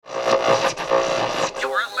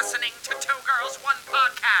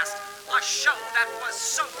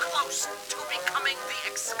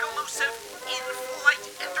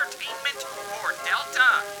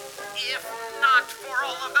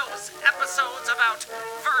about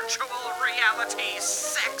virtual reality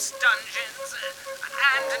sex dungeons.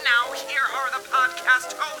 And now here are the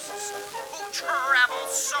podcast hosts who travel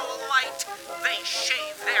so light they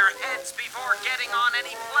shave their heads before getting on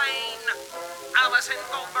any plane. Allison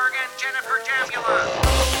Goldberg and Jennifer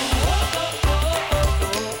Jamula.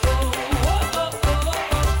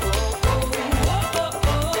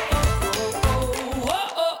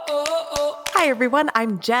 Hi, everyone.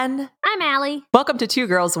 I'm Jen. I'm Allie. Welcome to Two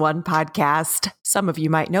Girls, One Podcast. Some of you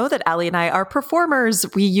might know that Allie and I are performers.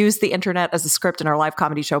 We use the internet as a script in our live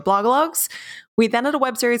comedy show, Blogalogs. We then had a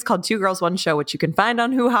web series called Two Girls, One Show, which you can find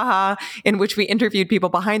on Hoo-Ha-Ha, in which we interviewed people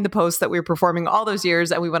behind the posts that we were performing all those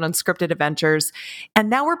years, and we went on scripted adventures.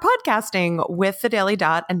 And now we're podcasting with The Daily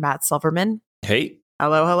Dot and Matt Silverman. Hey.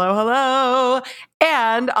 Hello, hello, hello.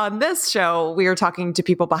 And on this show, we are talking to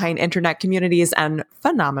people behind internet communities and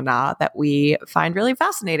phenomena that we find really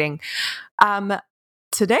fascinating.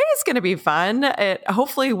 Today is going to be fun.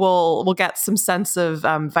 Hopefully we'll get some sense of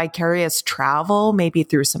vicarious travel, maybe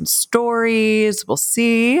through some stories. We'll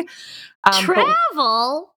see.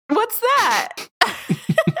 Travel? What's that?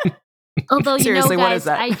 Although, Seriously, guys, what is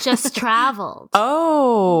that? I just traveled.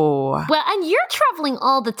 Oh. Well, and you're traveling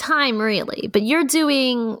all the time, really, but you're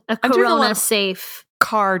doing a I'm doing a lot of corona-safe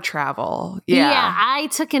car travel. Yeah, I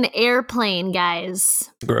took an airplane, guys.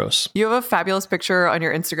 Gross. You have a fabulous picture on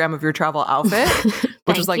your Instagram of your travel outfit,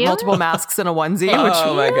 which is like you. multiple masks and a onesie.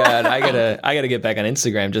 Oh my God. I gotta get back on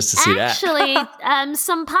Instagram just to see Actually,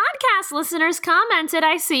 some podcast listeners commented,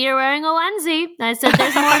 I see you're wearing a onesie. I said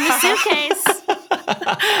there's more in the suitcase.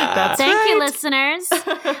 That's Thank right. you, listeners.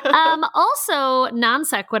 Also, non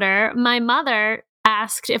sequitur, my mother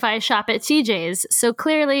asked if I shop at TJ's. So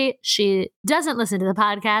clearly she doesn't listen to the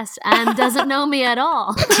podcast and doesn't know me at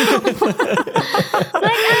all. That's one of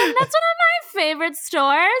my favorite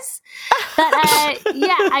stores. But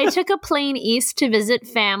I took a plane east to visit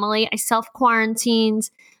family. I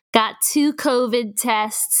self-quarantined, got 2 COVID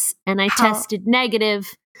tests, and I tested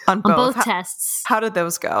negative on both tests. How did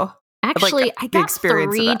those go? Actually, I got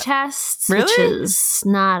 3 tests, Really? which is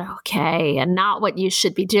not okay and not what you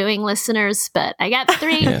should be doing, listeners. But I got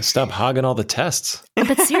 3. Yeah, stop hogging all the tests.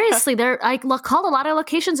 But seriously, I called a lot of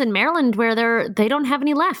locations in Maryland where they don't have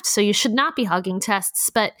any left, so you should not be hogging tests.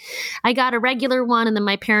 But I got a regular one, and then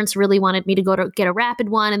my parents really wanted me to go to get a rapid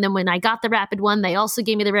one. And then when I got the rapid one, they also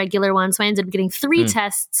gave me the regular one, so I ended up getting 3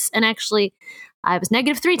 tests. And actually, I was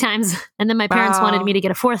negative 3 times, and then my parents wanted me to get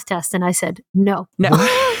a 4th test, and I said no.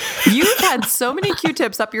 You've had so many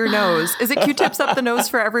Q-tips up your nose. Is it Q-tips up the nose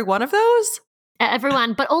for every one of those?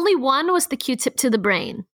 Everyone, but only one was the Q-tip to the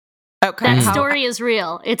brain. Okay. That story is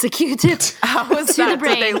real. It's a Q-tip How was to the that?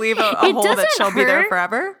 brain. Did they leave a hole that shall be there hurt.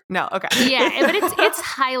 forever? No, okay. Yeah, but it's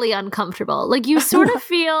highly uncomfortable. Like you sort of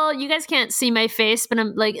feel, you guys can't see my face, but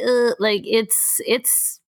I'm like,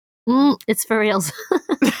 it's for reals.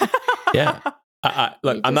 Yeah.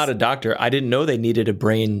 Look, I'm not a doctor. I didn't know they needed a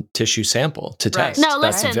brain tissue sample to test. No,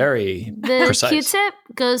 That's listen, very the precise. Q-tip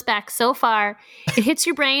goes back so far, it hits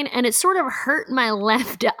your brain, and it sort of hurt my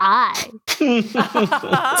left eye. Do you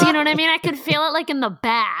know what I mean? I could feel it like in the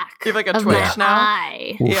back. You have like a of twitch my now?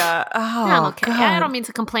 eye. Yeah. Oh, I'm okay. God. I don't mean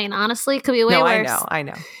to complain, honestly. It could be way worse. I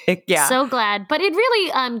know. Yeah. So glad. But it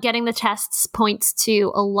really, getting the tests points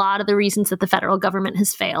to a lot of the reasons that the federal government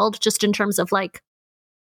has failed, just in terms of like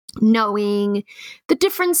knowing the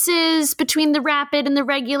differences between the rapid and the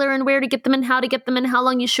regular and where to get them and how to get them and how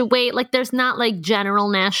long you should wait. Like there's not like general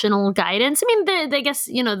national guidance. I mean, I guess,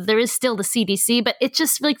 there is still the CDC, but it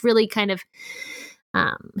just like really kind of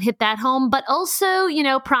hit that home. But also,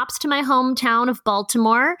 props to my hometown of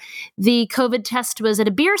Baltimore. The COVID test was at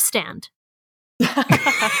a beer stand.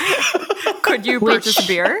 Could you purchase a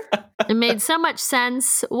beer? It made so much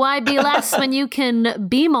sense. Why be less when you can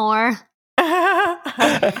be more?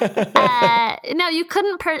 No, you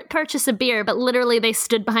couldn't purchase a beer, but literally they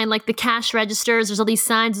stood behind like the cash registers. There's all these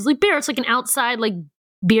signs. It's like beer. It's like an outside like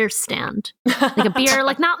beer stand, like a beer,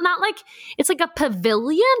 like not like it's like a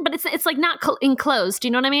pavilion, but it's like not enclosed. Do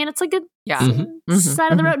you know what I mean? It's like a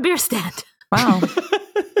side of the road beer stand. Wow.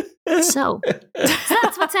 So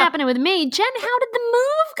that's what's happening with me. Jen, how did the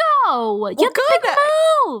move go? You had good. a big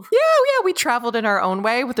move. Yeah, we traveled in our own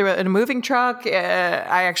way in a moving truck.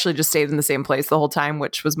 I actually just stayed in the same place the whole time,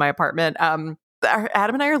 which was my apartment.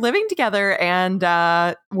 Adam and I are living together, and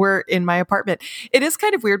we're in my apartment. It is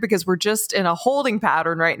kind of weird because we're just in a holding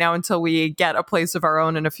pattern right now until we get a place of our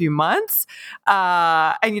own in a few months.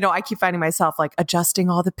 And, I keep finding myself like adjusting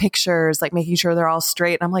all the pictures, like making sure they're all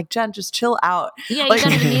straight. And I'm like, Jen, just chill out. Yeah, like, you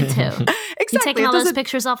don't even need to. Exactly. You're taking all those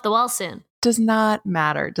pictures off the wall soon. Does not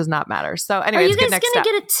matter. So anyway, are you it's guys good next going step.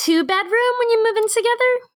 to get a 2-bedroom when you move in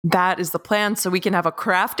together? That is the plan. So we can have a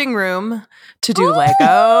crafting room to do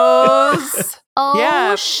Legos. Oh,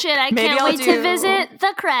 Yeah. shit. I Maybe can't I'll wait to do- visit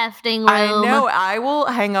the crafting room. I know. I will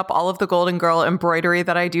hang up all of the Golden Girl embroidery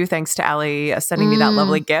that I do, thanks to Allie sending me that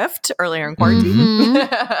lovely gift earlier in quarantine. Mhm.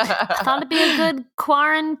 I thought it'd be a good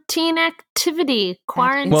quarantine activity.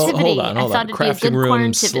 Quarantivity. Well, hold I on. thought it'd be a Crafting good room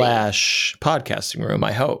quarantivity. / podcasting room,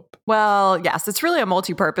 I hope. Well, yes, it's really a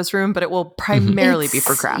multi-purpose room, but it will primarily be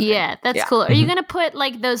for crafting. Yeah, that's cool. Are you going to put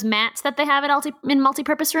like those mats that they have in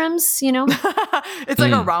multi-purpose rooms, you know? It's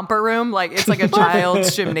like a romper room. Like it's like a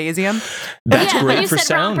child's gymnasium. That's When great you for said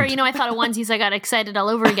sound. romper, I thought of onesies. I got excited all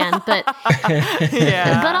over again. But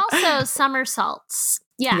Yeah. but also somersaults.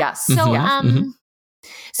 Yeah. Yes. So Mhm.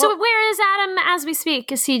 so where is Adam as we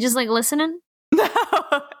speak? Is he just like listening?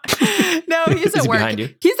 No, he's Is at he work. behind you?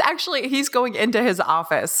 He's going into his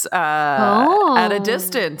office at a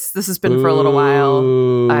distance. This has been for a little while.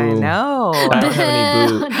 Ooh. I know. I don't have any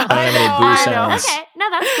boo. I don't have any I boo know. sounds. Okay, no,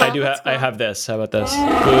 that's cool. I do. That's I cool. have this. How about this?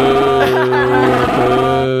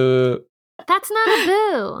 Boo. That's not a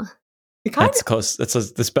boo. You kind That's close. That's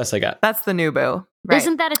the best I got. That's the new boo. Right.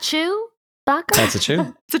 Isn't that a chew, Baka? That's a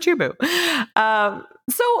chew. It's a true boo.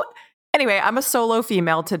 So anyway, I'm a solo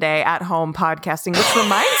female today at home podcasting, which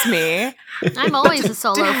reminds me, I'm always a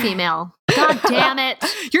solo female. God damn it.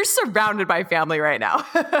 you're surrounded by family right now.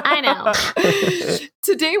 I know.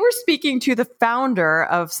 Today we're speaking to the founder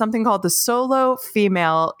of something called the Solo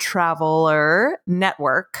Female Traveler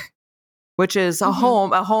Network, which is a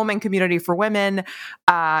home and community for women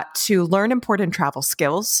to learn important travel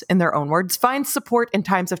skills, in their own words, find support in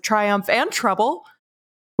times of triumph and trouble,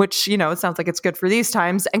 which, it sounds like it's good for these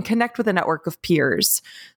times, and connect with a network of peers.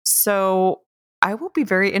 So I will be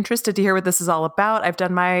very interested to hear what this is all about. I've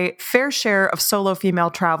done my fair share of solo female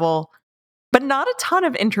travel, but not a ton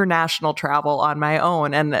of international travel on my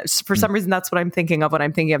own. And for some reason, that's what I'm thinking of when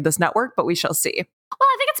I'm thinking of this network, but we shall see. Well,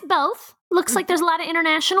 I think it's both. Looks like there's a lot of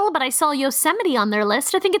international, but I saw Yosemite on their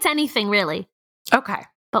list. I think it's anything, really. Okay.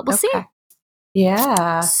 But we'll see.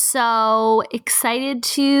 Yeah. So excited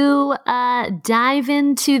to dive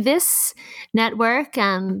into this network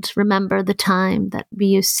and remember the time that we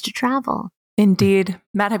used to travel. Indeed.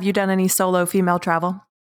 Matt, have you done any solo female travel?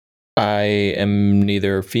 I am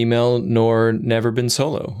neither female nor never been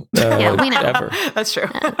solo. Yeah, we know. Ever. That's true.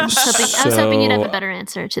 I was hoping you'd have a better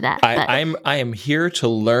answer to that. but- I am here to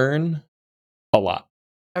learn a lot.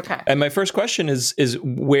 Okay. And my first question is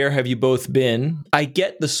where have you both been? I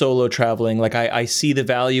get the solo traveling, like I see the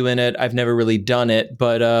value in it. I've never really done it,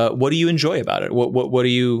 but what do you enjoy about it? What do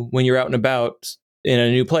you, when you're out and about in a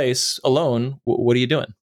new place alone? What are you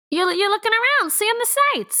doing? You're looking around, seeing the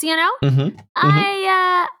sights,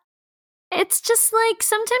 Mm-hmm. It's just like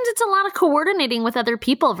sometimes it's a lot of coordinating with other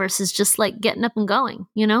people versus just like getting up and going,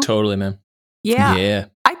 Totally, man. Yeah.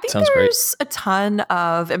 I think Sounds great. there's a ton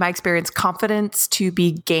of, in my experience, confidence to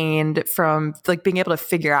be gained from like being able to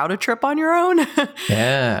figure out a trip on your own.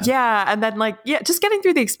 Yeah. Yeah. And then just getting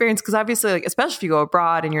through the experience. Cause obviously, like, especially if you go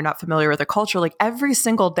abroad and you're not familiar with the culture, like every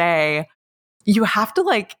single day, you have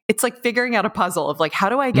to it's like figuring out a puzzle of like, how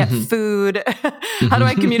do I get food? How do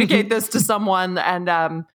I communicate this to someone?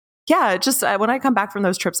 And, just when I come back from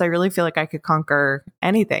those trips, I really feel like I could conquer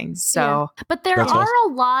anything. So, But there That's are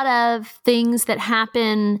awesome. a lot of things that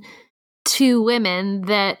happen to women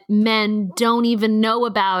that men don't even know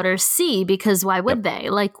about or see because why would they?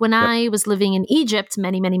 Like when I was living in Egypt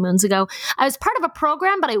many, many moons ago, I was part of a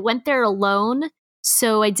program, but I went there alone.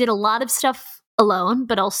 So I did a lot of stuff alone,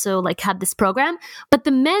 but also like had this program. But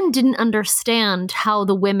the men didn't understand how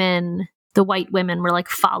the white women were like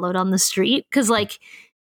followed on the street. Cause like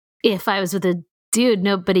if I was with a dude,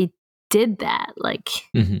 nobody did that. Like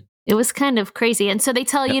it was kind of crazy. And so they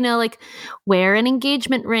tell like wear an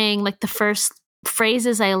engagement ring. Like the first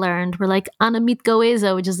phrases I learned were like Anamit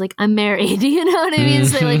Goeza, which is like I'm married. You know what I mean?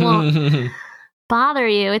 So they like won't bother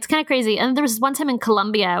you. It's kind of crazy. And there was one time in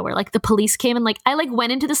Colombia where like the police came and like I like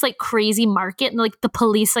went into this like crazy market and like the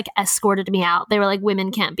police like escorted me out. They were like,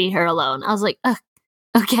 women can't be here alone. I was like,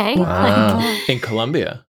 okay. Wow. Like, In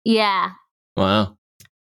Colombia. yeah. Wow.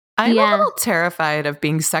 I'm a Yeah. little terrified of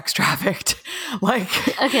being sex trafficked.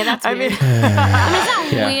 Okay, that's I weird. mean, It's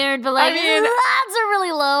not Yeah. weird, but like I mean- odds are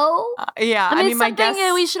really low. yeah. I mean, it's my something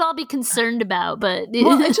guess. we should all be concerned about, but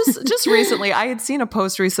Well, it just recently, I had seen a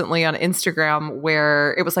post recently on Instagram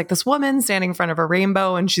where it was like this woman standing in front of a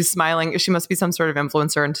rainbow and she's smiling. She must be some sort of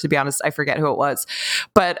influencer. And to be honest, I forget who it was.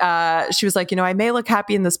 But she was like, I may look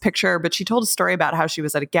happy in this picture, but she told a story about how she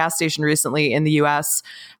was at a gas station recently in the US,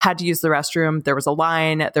 had to use the restroom. There was a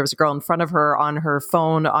line. There was was a girl in front of her on her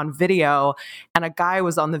phone on video, and a guy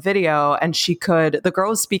was on the video, and the girl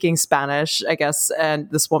was speaking Spanish, I guess, and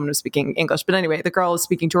this woman was speaking English. But anyway, the girl was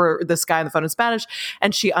speaking to this guy on the phone in Spanish,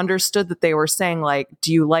 and she understood that they were saying, like,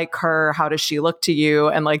 do you like her? How does she look to you?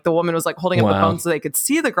 And like the woman was like holding up the phone so they could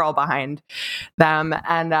see the girl behind them.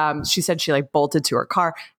 And she said she like bolted to her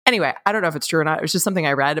car. Anyway, I don't know if it's true or not. It was just something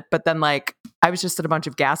I read. But then, like, I was just at a bunch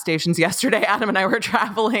of gas stations yesterday. Adam and I were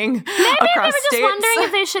traveling Maybe they were just states. wondering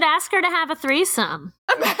if they should ask her to have a threesome.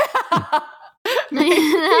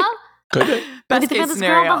 You know? Could it? Best Look case at this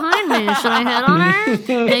scenario. girl behind me. Should I hit on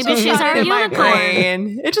her? Maybe she's our in my unicorn.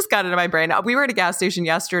 brain. It just got into my brain. We were at a gas station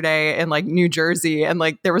yesterday in like New Jersey, and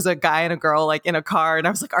like there was a guy and a girl like in a car, and I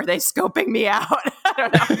was like, "Are they scoping me out?" I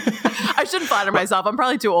don't know. I shouldn't flatter myself. I'm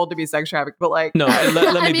probably too old to be sex trafficked, but like, No,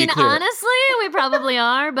 let me be clear. Honestly, we probably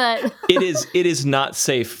are, but It is not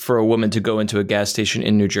safe for a woman to go into a gas station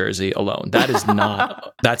in New Jersey alone. That's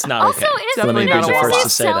not also, okay. is Definitely New not a Jersey warlock. to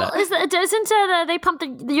say that. Doesn't they pump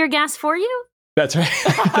your gas for you? That's right.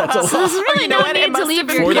 That's a So lot. there's really You know no what? It need to must leave have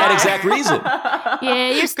been your For that car. exact reason.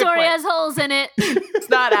 Yeah, your Good story point. has holes in it. It's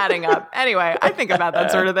not adding up. Anyway, I think about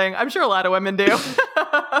that sort of thing. I'm sure a lot of women do.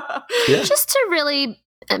 Yeah. Just to really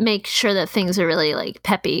make sure that things are really like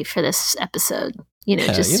peppy for this episode.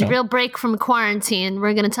 Just a real break from quarantine.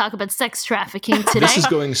 We're going to talk about sex trafficking today. This is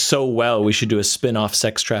going so well. We should do a spin-off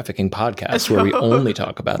sex trafficking podcast where we only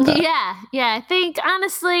talk about that. Yeah. I think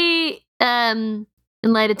honestly,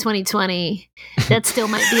 in light of 2020, that still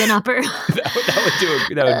might be an upper. That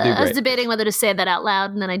would do I was great. debating whether to say that out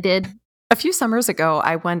loud, and then I did. A few summers ago,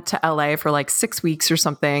 I went to LA for like 6 weeks or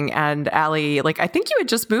something. And Allie, like, I think you had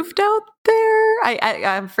just moved out there.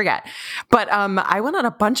 I forget. But I went on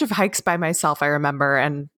a bunch of hikes by myself, I remember.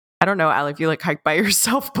 And I don't know, Allie, if you like hike by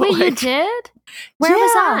yourself. But Wait, you like, did? Where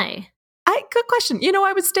was I? Good question.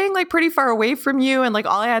 I was staying like pretty far away from you, and like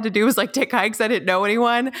all I had to do was like take hikes. I didn't know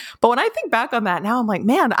anyone. But when I think back on that now, I'm like,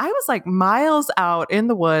 man, I was like miles out in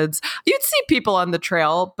the woods. You'd see people on the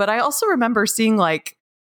trail, but I also remember seeing like,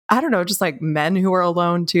 I don't know, just like men who were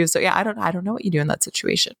alone too. So yeah, I don't know what you do in that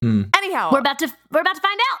situation. Anyhow, We're about to find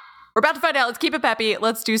out. we're about to find out. Let's keep it peppy.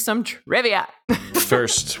 Let's do some trivia.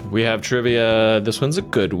 First, we have trivia. This one's a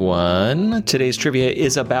good one. Today's trivia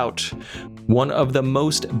is about one of the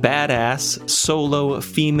most badass solo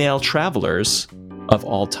female travelers of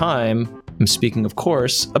all time. I'm speaking, of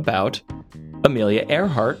course, about Amelia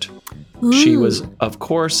Earhart. She was, of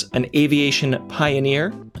course, an aviation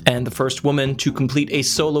pioneer and the first woman to complete a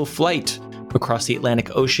solo flight across the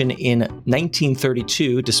Atlantic Ocean in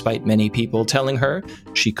 1932, despite many people telling her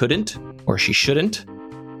she couldn't or she shouldn't.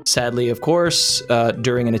 Sadly, of course,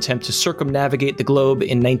 during an attempt to circumnavigate the globe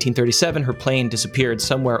in 1937, her plane disappeared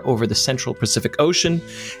somewhere over the central Pacific Ocean,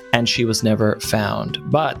 and she was never found.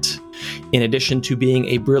 But in addition to being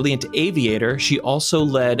a brilliant aviator, she also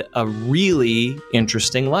led a really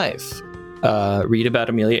interesting life. Read about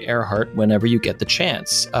Amelia Earhart whenever you get the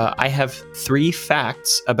chance. I have 3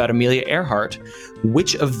 facts about Amelia Earhart.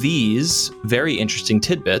 Which of these very interesting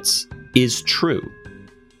tidbits is true?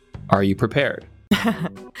 Are you prepared?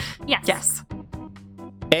 Yes.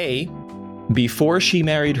 A, before she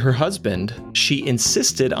married her husband, she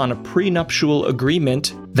insisted on a prenuptial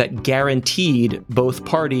agreement that guaranteed both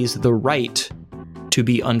parties the right to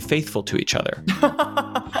be unfaithful to each other.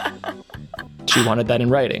 She wanted that in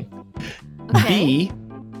writing. Okay. B,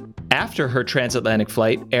 after her transatlantic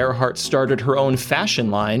flight, Earhart started her own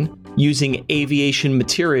fashion line using aviation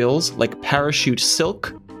materials like parachute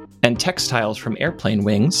silk and textiles from airplane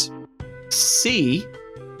wings. C,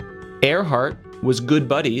 Earhart was good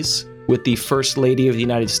buddies with the First Lady of the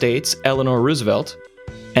United States, Eleanor Roosevelt,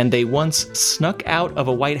 and they once snuck out of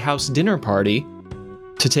a White House dinner party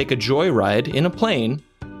to take a joyride in a plane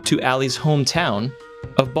to Allie's hometown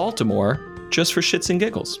of Baltimore just for shits and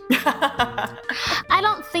giggles. I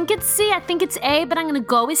don't think it's C. I think it's A, but I'm going to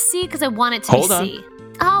go with C because I want it to Hold be on. C.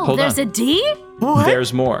 Oh, Hold there's on. a D? What?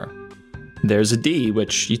 There's more. There's a D,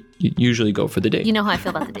 which you usually go for the D. You know how I feel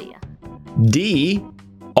about the D, yeah. D,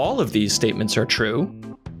 all of these statements are true.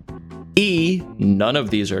 E, none of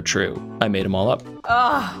these are true. I made them all up.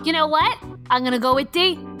 Ugh. You know what? I'm going to go with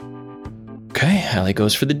D. Okay, Allie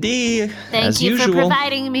goes for the D, Thank as you usual. for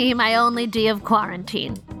providing me my only D of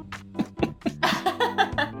quarantine.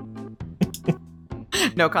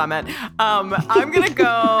 No comment. I'm gonna go.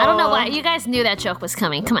 I don't know why. You guys knew that joke was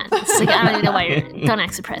coming. Come on. It's like, I don't even know why you're... Don't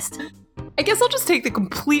act suppressed. I guess I'll just take the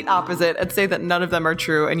complete opposite and say that none of them are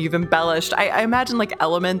true, and you've embellished. I imagine like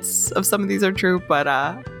elements of some of these are true, but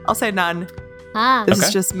I'll say none. Ah. This Okay.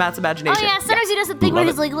 is just Matt's imagination. Oh yeah, sometimes he does a thing where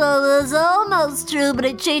Love he's like, well, it's almost true, but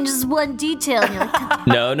it changes one detail. And you're like,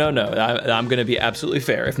 No. I'm going to be absolutely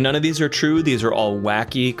fair. If none of these are true, these are all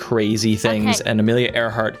wacky, crazy things. Okay. And Amelia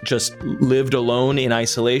Earhart just lived alone in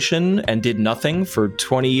isolation and did nothing for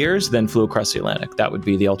 20 years, then flew across the Atlantic. That would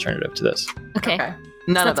be the alternative to this. okay. Okay.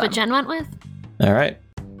 None of That's them. what Jen went with? All right.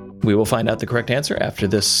 We will find out the correct answer after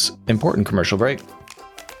this important commercial break.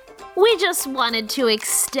 We just wanted to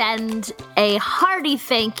extend a hearty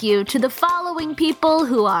thank you to the following people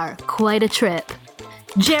who are quite a trip.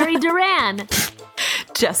 Jerry Duran,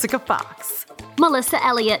 Jessica Fox, Melissa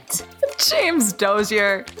Elliott, James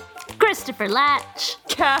Dozier, Christopher Latch,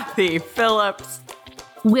 Kathy Phillips,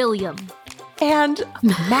 William. and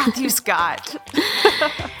Matthew Scott.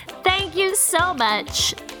 Thank you so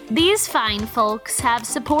much. These fine folks have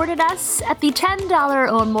supported us at the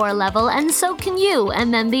 $10 or more level, and so can you.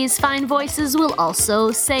 And then these fine voices will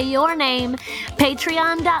also say your name.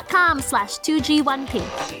 Patreon.com/2G1P.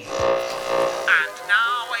 And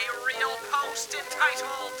now a real post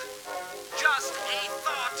entitled Just a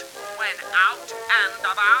Thought When Out and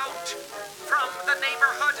About from the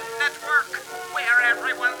Neighborhood Network, where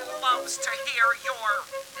everyone loves to hear your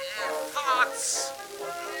thoughts.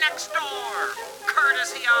 Next Door,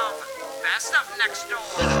 courtesy of Best of Next Door.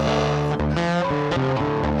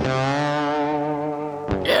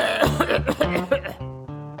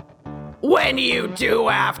 When you do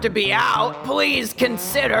have to be out, please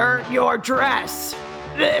consider your dress.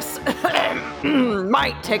 This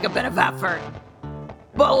might take a bit of effort.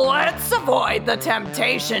 But let's avoid the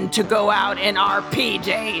temptation to go out in our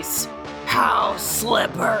PJs, house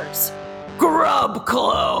slippers, grub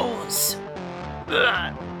clothes.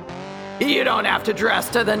 Ugh. You don't have to dress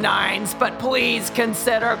to the nines, but please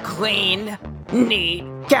consider clean, neat,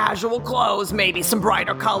 casual clothes, maybe some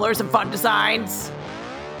brighter colors and fun designs.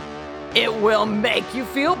 It will make you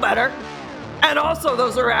feel better, and also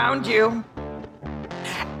those around you.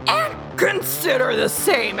 And consider the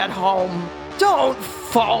same at home. Don't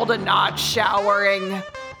fall to not showering.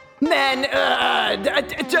 Men,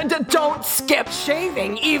 don't skip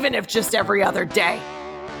shaving, even if just every other day.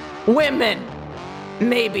 Women,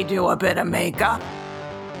 maybe do a bit of makeup.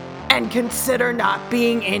 And consider not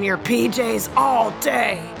being in your PJs all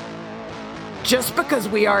day. Just because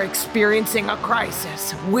we are experiencing a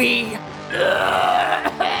crisis, we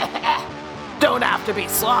don't have to be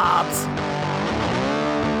slobs.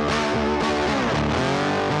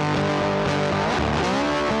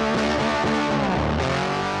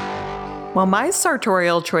 Well, my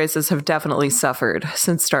sartorial choices have definitely suffered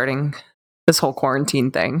since starting this whole quarantine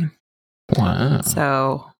thing. Wow.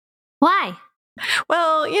 So, Why?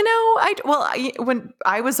 well, when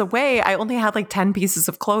I was away, I only had like 10 pieces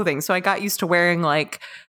of clothing. So I got used to wearing like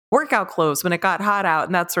workout clothes when it got hot out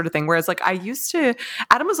and that sort of thing. Whereas like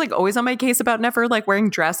Adam was like always on my case about never like wearing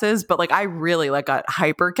dresses, but like I really like got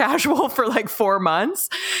hyper casual for like 4 months.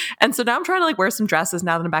 And so now I'm trying to like wear some dresses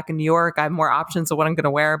now that I'm back in New York. I have more options of what I'm going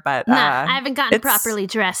to wear, but Nah, I haven't gotten it's properly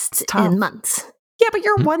dressed tough. in months. Yeah, but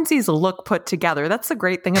your onesie's a look put together. That's the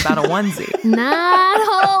great thing about a onesie. Not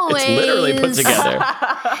always. It's literally put together.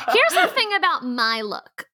 Here's the thing about my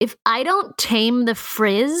look. If I don't tame the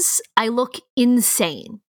frizz, I look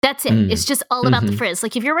insane. That's it. It's just all about the frizz.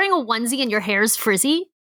 Like if you're wearing a onesie and your hair's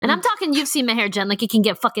frizzy, and I'm talking, you've seen my hair, Jen, like it can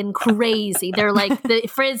get fucking crazy. They're like the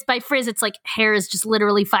frizz, by frizz, it's like hair is just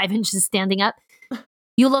literally 5 inches standing up.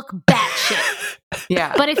 You look batshit.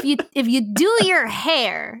 Yeah. But if you do your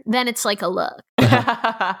hair, then it's like a look.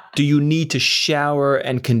 Do you need to shower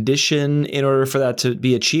and condition in order for that to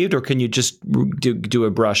be achieved, or can you just do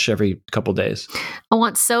a brush every couple days? I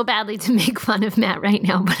want so badly to make fun of Matt right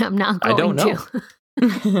now, but I'm not going I don't know.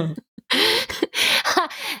 to.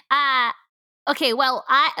 Okay, well,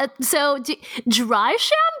 dry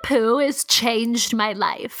shampoo has changed my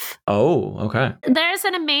life. Oh, okay. There's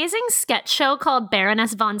an amazing sketch show called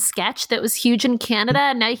Baroness Von Sketch that was huge in Canada,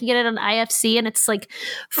 and now you can get it on IFC, and it's like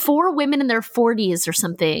 4 women in their 40s or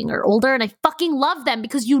something, or older, and I fucking love them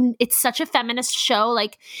because it's such a feminist show.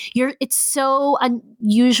 Like, it's so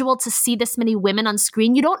unusual to see this many women on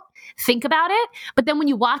screen. You don't think about it, but then when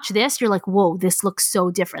you watch this, you're like, whoa, this looks so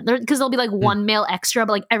different. Because there'll be like one male extra,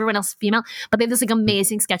 but like everyone else is female. But they have this like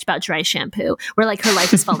amazing sketch about dry shampoo where like her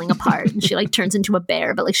life is falling apart and she like turns into a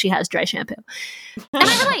bear, but like she has dry shampoo. And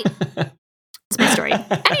I relate. It's my story.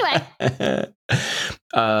 Anyway.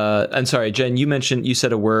 I'm sorry, Jen, you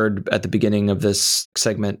said a word at the beginning of this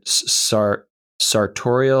segment,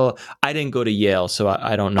 sartorial. I didn't go to Yale, so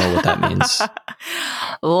I don't know what that means.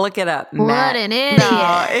 Look it up, Matt. What an idiot.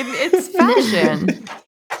 No, it's fashion.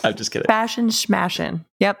 I'm just kidding. Fashion schmashin'.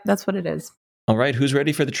 Yep, that's what it is. All right, who's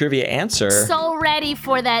ready for the trivia answer? So ready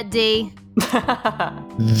for that, D.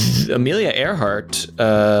 Amelia Earhart,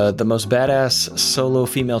 the most badass solo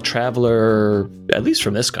female traveler, at least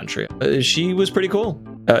from this country. She was pretty cool.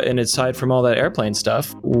 And aside from all that airplane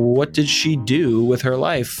stuff, what did she do with her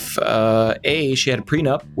life? A, she had a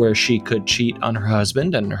prenup where she could cheat on her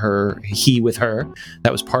husband and he with her.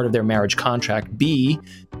 That was part of their marriage contract. B,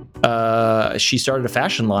 she started a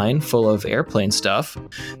fashion line full of airplane stuff.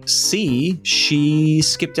 C, she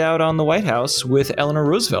skipped out on the White House with Eleanor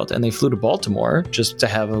Roosevelt and they flew to Baltimore just to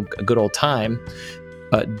have a good old time.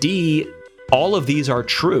 D, all of these are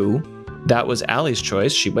true. That was Allie's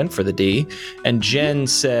choice. She went for the D. And Jen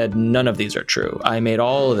said, none of these are true. I made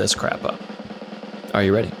all of this crap up. Are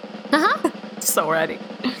you ready? Uh-huh. So ready.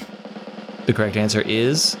 The correct answer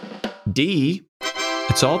is D.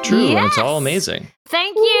 It's all true and it's all amazing.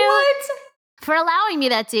 Thank you for allowing me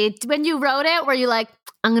that, D. When you wrote it, were you like,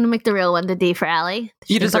 I'm going to make the real one the D for Allie?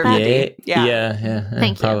 You deserve it. Yeah.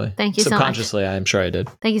 Thank you. Probably. Thank you so much. Subconsciously, I'm sure I did.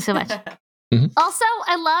 Thank you so much. Mm-hmm. Also,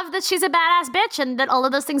 I love that she's a badass bitch and that all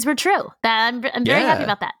of those things were true. I'm very happy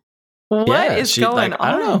about that. What is going on?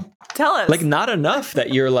 I don't know. Tell us. Like, not enough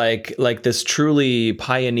that you're like this truly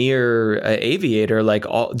pioneer aviator, like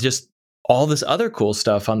all this other cool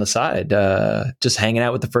stuff on the side, just hanging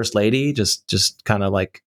out with the first lady, just kind of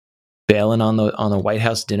like bailing on the White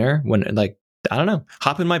House dinner when, like, I don't know,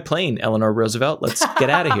 hop in my plane, Eleanor Roosevelt. Let's get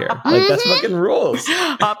out of here. Like, that's fucking rules.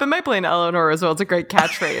 Hop in my plane, Eleanor Roosevelt. It's a great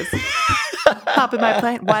catchphrase. Hop in my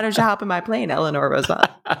plane. Why don't you hop in my plane, Eleanor Roosevelt?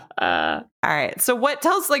 All right. So what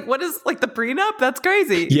is the prenup? That's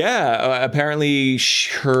crazy. Yeah. Apparently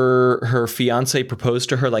her fiance proposed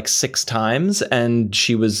to her like 6 times and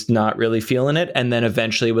she was not really feeling it. And then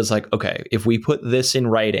eventually was like, okay, if we put this in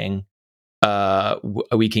writing,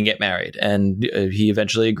 we can get married. And he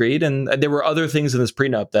eventually agreed. And there were other things in this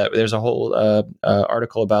prenup that there's a whole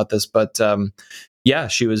article about this, but yeah,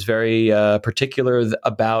 she was very particular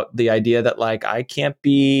about the idea that, like, I can't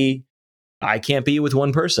be with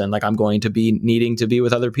one person. Like, I'm going to be needing to be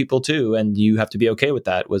with other people too, and you have to be okay with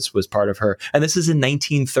that. Was part of her. And this is in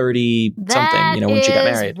 1930 something. When she got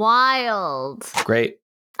married. Wild. Great.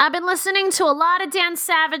 I've been listening to a lot of Dan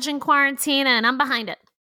Savage in quarantine, and I'm behind it.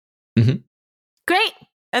 Mm-hmm. Great.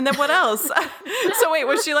 And then what else? So wait,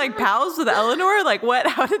 was she like pals with Eleanor? Like what?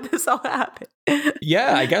 How did this all happen?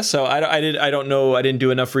 Yeah, I guess so. I don't know. I didn't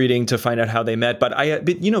do enough reading to find out how they met, but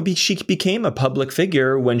she became a public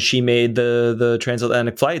figure when she made the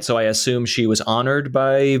transatlantic flight. So I assume she was honored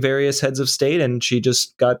by various heads of state, and she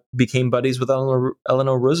just became buddies with Eleanor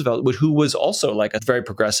Roosevelt, who was also like a very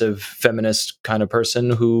progressive feminist kind of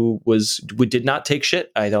person who did not take shit,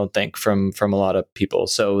 I don't think, from a lot of people.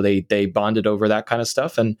 So they bonded over that kind of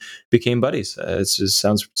stuff and became buddies. It just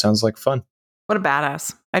sounds like fun. What a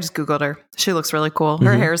badass. I just Googled her. She looks really cool.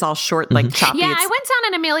 Her hair is all short, like choppy. Yeah, I went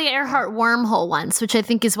down an Amelia Earhart wormhole once, which I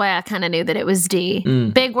think is why I kind of knew that it was D.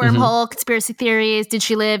 Big wormhole, conspiracy theories. Did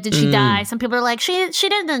she live? Did she die? Some people are like, she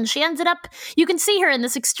didn't. She ended up, you can see her in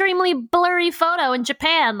this extremely blurry photo in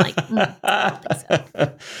Japan. Like, I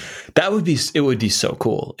don't think so. It would be so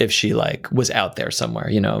cool if she like was out there somewhere,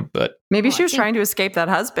 but maybe she was trying to escape that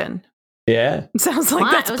husband. Yeah. It sounds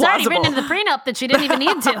like that's it was plausible. already written in the prenup that she didn't even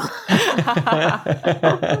need to.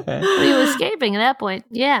 He was escaping at that point.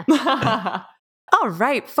 Yeah. All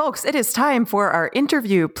right, folks, it is time for our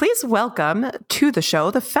interview. Please welcome to the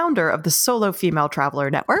show the founder of the Solo Female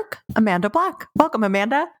Traveler Network, Amanda Black. Welcome,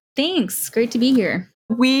 Amanda. Thanks. Great to be here.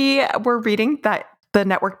 We were reading that the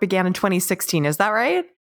network began in 2016. Is that right?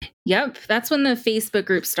 Yep. That's when the Facebook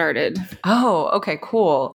group started. Oh, okay,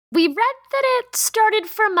 cool. We read that it started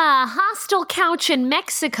from a hostel couch in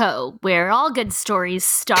Mexico, where all good stories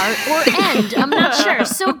start or end. I'm not sure.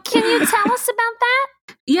 So can you tell us about that?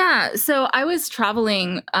 Yeah. So I was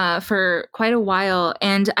traveling for quite a while,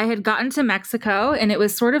 and I had gotten to Mexico, and it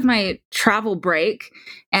was sort of my travel break.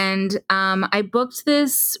 And I booked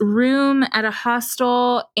this room at a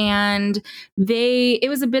hostel, and it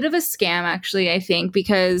was a bit of a scam, actually, I think,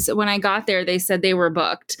 because when I got there, they said they were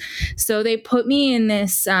booked. So they put me in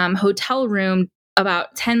this hotel room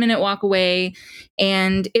about 10-minute walk away,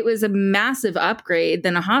 and it was a massive upgrade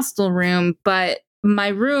than a hostel room, but my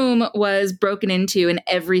room was broken into and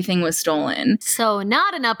everything was stolen. So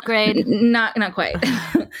not an upgrade. Not quite.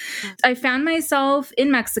 I found myself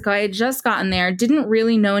in Mexico. I had just gotten there, didn't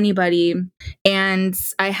really know anybody. And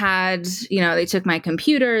I had, they took my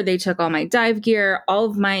computer, they took all my dive gear, all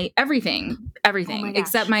of my everything,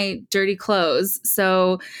 except my dirty clothes.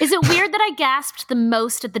 So is it weird that I gasped the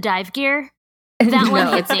most at the dive gear? That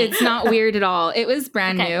one hits me. It's not weird at all. It was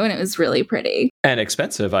brand new and it was really pretty. And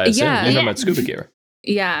expensive, I assume. Yeah. You're talking about scuba gear.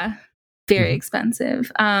 Yeah. very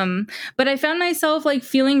expensive. But I found myself like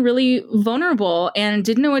feeling really vulnerable and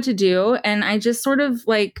didn't know what to do. And I just sort of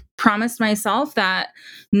like promised myself that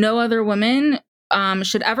no other woman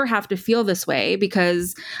should ever have to feel this way,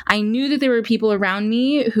 because I knew that there were people around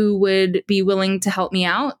me who would be willing to help me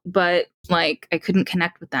out, but like I couldn't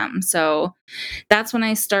connect with them. So that's when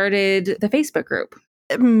I started the Facebook group.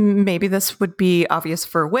 Maybe this would be obvious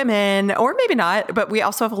for women, or maybe not, but we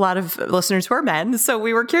also have a lot of listeners who are men. So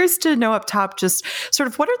we were curious to know up top, just sort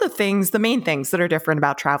of what are the main things that are different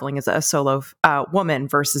about traveling as a solo woman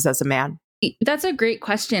versus as a man? That's a great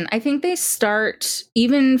question. I think they start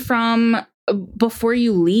even from before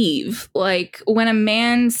you leave. Like when a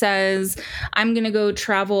man says, I'm going to go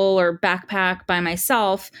travel or backpack by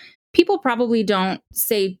myself, people probably don't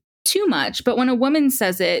say too much. But when a woman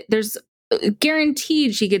says it, there's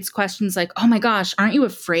guaranteed she gets questions like, oh my gosh, aren't you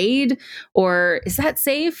afraid? Or is that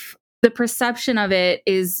safe? The perception of it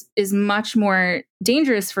is much more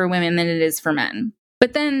dangerous for women than it is for men.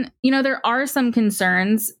 But then, there are some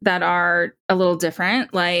concerns that are a little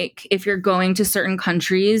different. Like if you're going to certain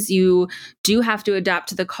countries, you do have to adapt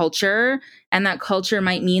to the culture. And that culture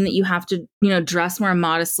might mean that you have to, dress more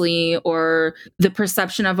modestly, or the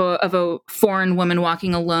perception of a foreign woman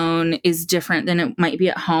walking alone is different than it might be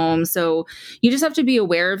at home. So you just have to be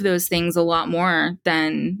aware of those things a lot more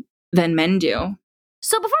than men do.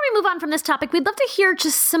 So before we move on from this topic, we'd love to hear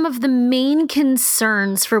just some of the main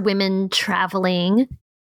concerns for women traveling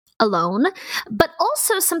alone. But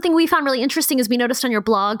also something we found really interesting is we noticed on your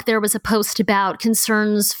blog, there was a post about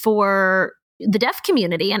concerns for the deaf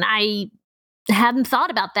community. And I hadn't thought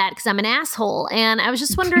about that because I'm an asshole. And I was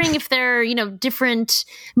just wondering if there are, different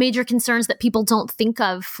major concerns that people don't think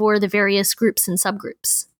of for the various groups and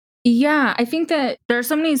subgroups. Yeah, I think that there are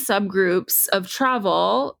so many subgroups of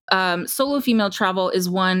travel. Solo female travel is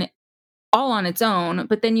one all on its own,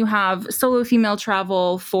 but then you have solo female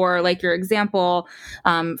travel for, like your example,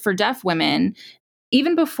 for deaf women.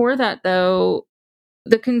 Even before that, though,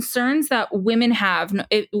 the concerns that women have,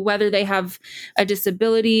 whether they have a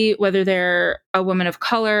disability, whether they're a woman of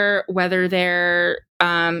color, whether they're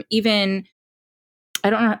even, I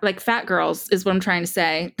don't know, like fat girls is what I'm trying to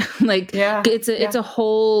say. It's a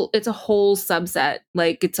whole subset.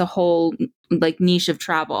 Like it's a whole like niche of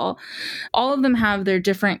travel. All of them have their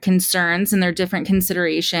different concerns and their different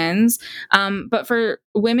considerations. But for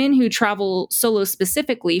women who travel solo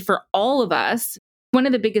specifically, for all of us, one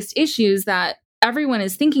of the biggest issues that everyone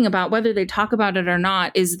is thinking about, whether they talk about it or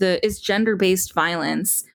not, is gender-based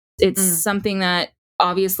violence. It's something that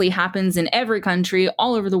obviously happens in every country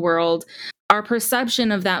all over the world. Our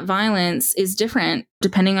perception of that violence is different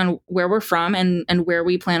depending on where we're from and where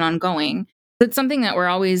we plan on going. It's something that we're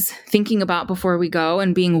always thinking about before we go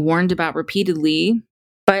and being warned about repeatedly.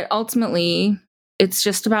 But ultimately, it's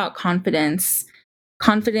just about confidence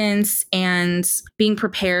and being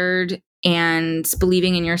prepared and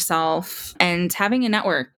believing in yourself and having a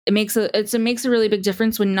network. It makes a really big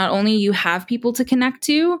difference when not only you have people to connect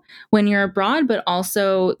to when you're abroad, but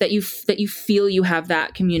also that you feel you have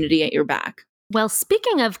that community at your back. Well,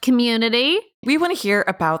 speaking of community, we want to hear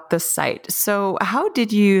about the site. So how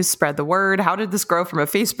did you spread the word? How did this grow from a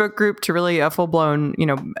Facebook group to really a full-blown,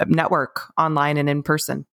 network online and in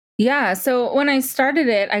person? Yeah. So when I started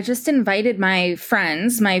it, I just invited my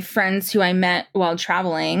friends who I met while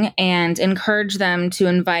traveling, and encouraged them to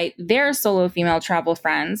invite their solo female travel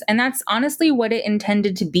friends. And that's honestly what it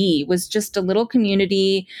intended to be, was just a little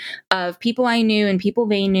community of people I knew and people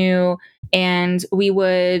they knew. And we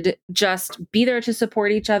would just be there to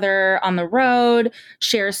support each other on the road,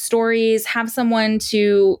 share stories, have someone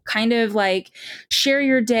to kind of like share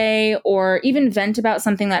your day or even vent about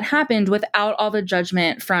something that happened without all the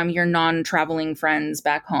judgment from your non-traveling friends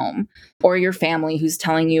back home or your family who's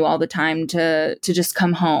telling you all the time to just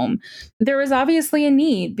come home. There was obviously a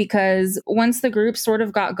need because once the group sort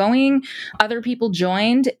of got going, other people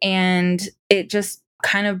joined and it just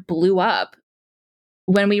kind of blew up.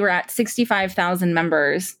 When we were at 65,000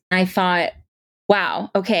 members, I thought, wow,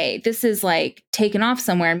 okay, this is like taken off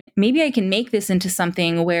somewhere. Maybe I can make this into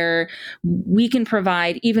something where we can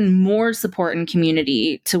provide even more support and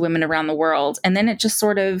community to women around the world. And then it just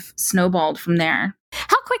sort of snowballed from there.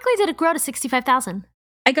 How quickly did it grow to 65,000?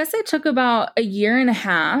 I guess it took about a year and a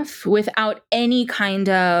half without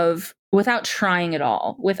trying at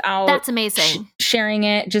all, without That's amazing. Sharing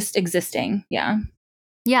it, just existing. Yeah.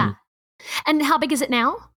 Yeah. And how big is it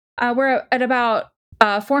now? We're at about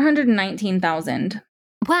 419,000.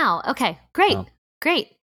 Wow. Okay. Great. Wow. Great.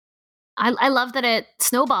 I love that it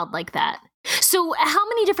snowballed like that. So how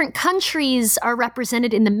many different countries are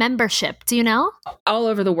represented in the membership? Do you know? All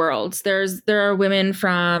over the world. There are women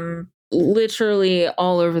from literally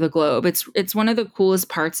all over the globe. It's one of the coolest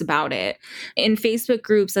parts about it. In Facebook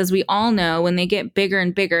groups, as we all know, when they get bigger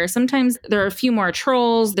and bigger, sometimes there are a few more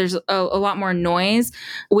trolls, there's a lot more noise,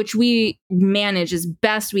 which we manage as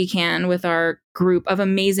best we can with our group of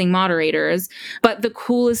amazing moderators. But the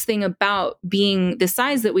coolest thing about being the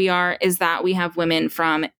size that we are is that we have women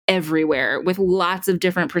from everywhere with lots of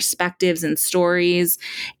different perspectives and stories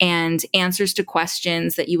and answers to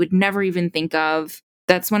questions that you would never even think of.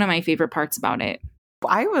 That's one of my favorite parts about it.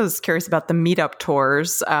 I was curious about the meetup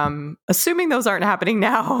tours, assuming those aren't happening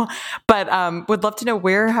now, but would love to know,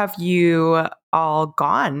 where have you all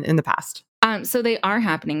gone in the past? So they are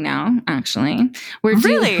happening now, actually. We're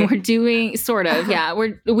doing sort of, yeah.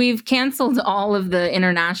 We've canceled all of the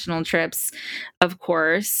international trips, of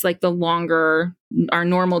course, like our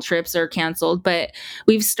normal trips are canceled, but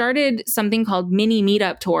we've started something called mini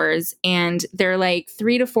meetup tours, and they're like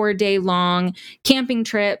 3 to 4 day long camping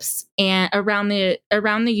trips and around the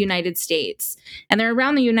United States. And they're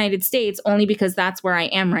around the United States only because that's where I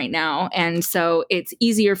am right now. And so it's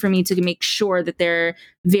easier for me to make sure that they're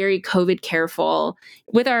very COVID careful.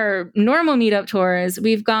 With our normal meetup tours,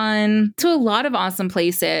 we've gone to a lot of awesome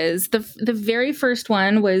places. The very first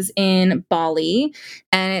one was in Bali,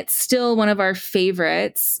 and it's still one of our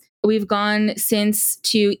favorites. We've gone since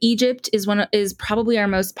to Egypt is probably our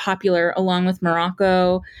most popular, along with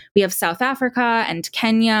Morocco. We have South Africa and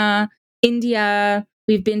Kenya, India.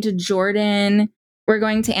 We've been to Jordan. We're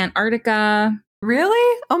going to Antarctica.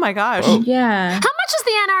 Really? Oh my gosh. Whoa. Yeah. How much is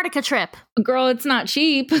the Antarctica trip? Girl, it's not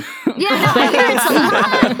cheap. Yeah, no, I hear it's a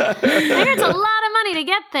lot. I hear it's a lot of money to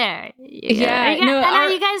get there. Are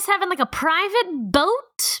you guys having like a private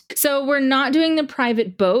boat? So we're not doing the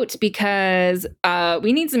private boat because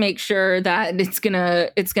we need to make sure that it's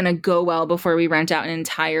gonna go well before we rent out an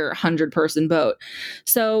entire 100-person boat.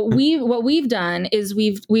 So what we've done is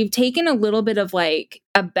we've taken a little bit of like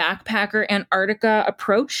a backpacker Antarctica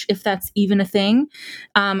approach, if that's even a thing,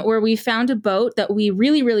 where we found a boat that we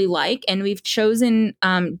really, really like, and we've chosen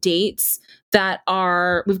dates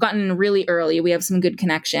we've gotten in really early. We have some good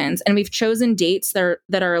connections, and we've chosen dates that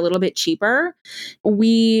are a little bit cheaper.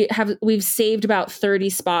 We've saved about 30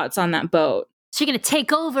 spots on that boat. So you're going to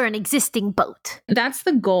take over an existing boat. That's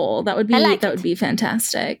the goal. That would be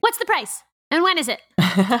fantastic. What's the price? And when is it?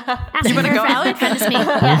 You want to go, Allie? Friend is me.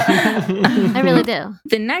 Yeah. I really do.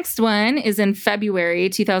 The next one is in February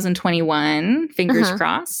 2021. Fingers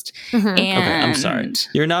crossed. Mm-hmm. And Okay, I'm sorry.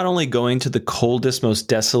 You're not only going to the coldest, most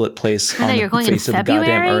desolate place on you're the going face in of the goddamn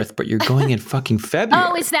February? earth, but you're going in fucking February.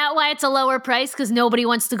 Oh, is that why it's a lower price? Because nobody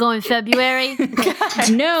wants to go in February?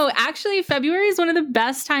 No, actually, February is one of the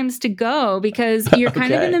best times to go because you're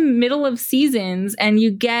kind of in the middle of seasons, and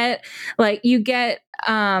you get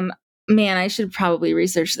man, I should probably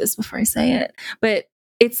research this before I say it, but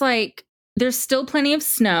it's like there's still plenty of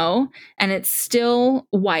snow and it's still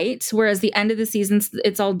white, whereas the end of the season,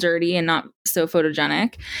 it's all dirty and not so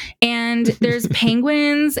photogenic. And there's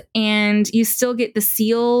penguins, and you still get the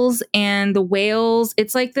seals and the whales.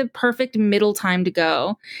 It's like the perfect middle time to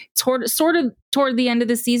go. Sort of toward the end of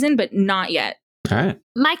the season, but not yet. All right.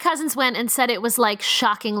 My cousins went and said it was like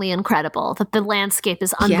shockingly incredible, that the landscape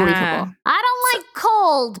is unbelievable. Yeah. I don't like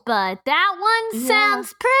cold, but that one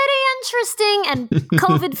sounds pretty interesting and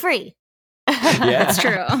COVID free. Yeah, That's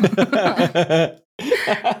true.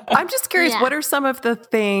 I'm just curious, what are some of the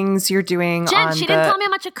things you're doing Jen, on she didn't tell me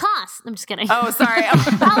how much it costs. I'm just kidding. Oh, sorry.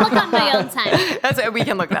 I'll look on my own time. That's it. We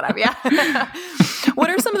can look that up. Yeah. What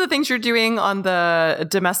are some of the things you're doing on the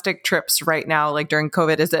domestic trips right now, like during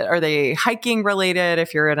COVID? Are they hiking related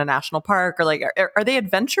if you're in a national park, or like, are they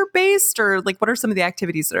adventure based, or like, what are some of the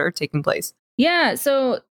activities that are taking place? Yeah.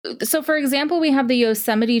 So for example, we have the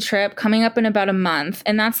Yosemite trip coming up in about a month,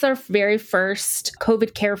 and that's our very first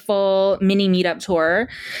COVID careful mini meetup tour.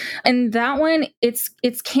 And that one, it's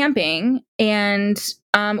camping, and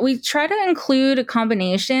we try to include a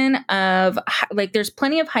combination of like, there's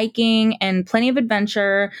plenty of hiking and plenty of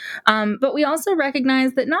adventure, but we also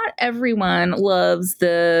recognize that not everyone loves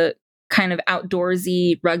the kind of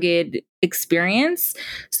outdoorsy, rugged experience.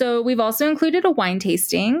 So we've also included a wine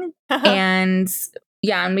tasting, and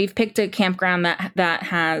we've picked a campground that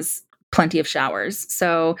has plenty of showers.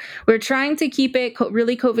 So we're trying to keep it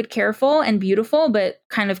really COVID careful and beautiful, but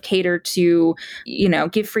kind of cater to,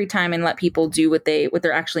 give free time and let people do what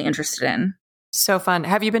they're actually interested in. So fun.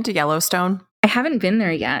 Have you been to Yellowstone? I haven't been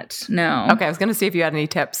there yet. No. Okay. I was going to see if you had any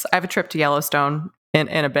tips. I have a trip to Yellowstone in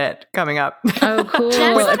a bit coming up. Oh, cool.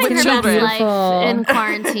 Jen's With living her best children. life in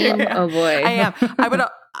quarantine. Oh boy. I am.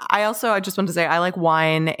 I just want to say I like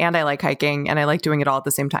wine and I like hiking and I like doing it all at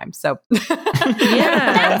the same time. So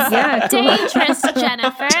yeah, cool. Dangerous,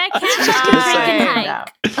 Jennifer. I can't just drink and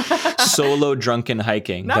hike. No. Solo drunken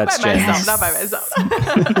hiking. Not That's by Jen. myself. Not by myself.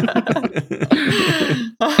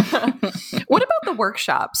 What about the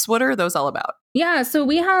workshops? What are those all about? Yeah, so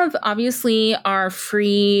we have obviously our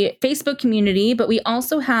free Facebook community, but we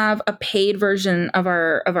also have a paid version of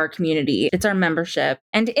our community. It's our membership.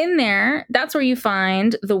 And in there, that's where you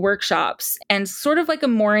find the workshops and sort of like a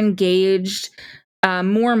more engaged,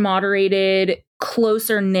 more moderated,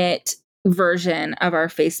 closer knit version of our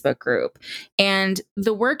Facebook group. And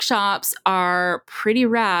the workshops are pretty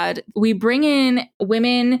rad. We bring in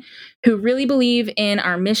women who really believe in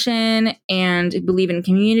our mission and believe in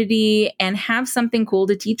community and have something cool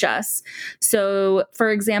to teach us. So,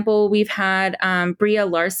 for example, we've had Bria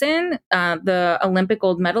Larson, the Olympic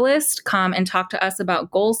gold medalist, come and talk to us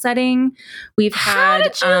about goal setting. We've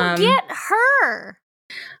had. How did you get her?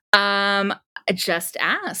 Just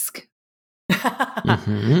ask.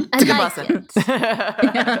 Mhm. It's a good like lesson.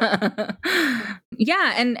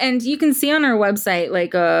 Yeah, and you can see on our website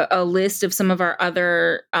like a list of some of our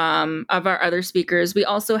other speakers. We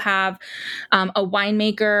also have a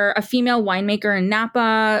female winemaker in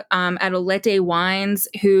Napa at Olete Wines,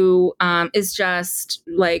 who is just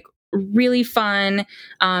like really fun,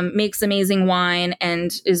 makes amazing wine,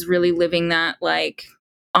 and is really living that like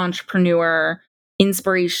entrepreneur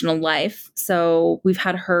inspirational life. So we've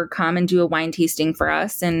had her come and do a wine tasting for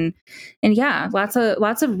us, and yeah, lots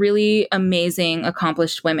of really amazing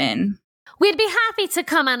accomplished women. We'd be happy to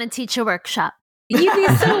come on and teach a workshop. You'd be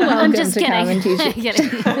so welcome I'm just to kidding. come and teach I'm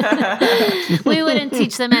kidding. We wouldn't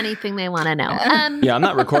teach them anything they want to know. Yeah, I'm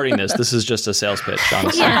not recording this. This is just a sales pitch,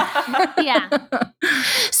 honestly. Yeah.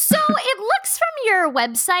 So it looks from your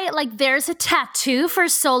website like there's a tattoo for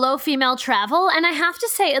solo female travel. And I have to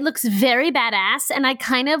say, it looks very badass. And I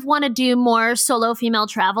kind of want to do more solo female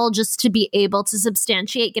travel just to be able to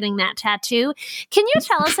substantiate getting that tattoo. Can you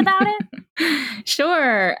tell us about it?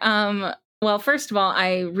 Sure. Well, first of all,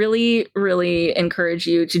 I really, really encourage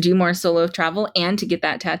you to do more solo travel and to get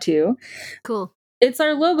that tattoo. Cool. It's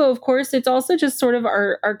our logo, of course. It's also just sort of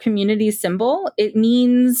our community symbol. It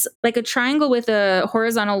means like a triangle with a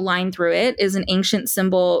horizontal line through it is an ancient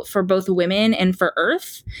symbol for both women and for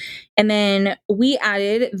Earth. And then we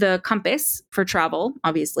added the compass for travel,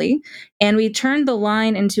 obviously, and we turned the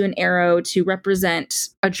line into an arrow to represent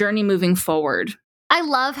a journey moving forward. I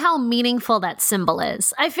love how meaningful that symbol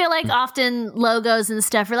is. I feel like often logos and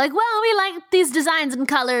stuff are like, well, we like these designs and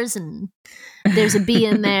colors, and there's a B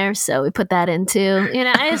in there, so we put that in too.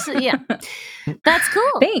 Yeah, that's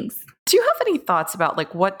cool. Thanks. Do you have any thoughts about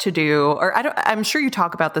like what to do? Or I'm sure you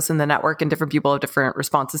talk about this in the network and different people have different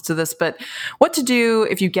responses to this, but what to do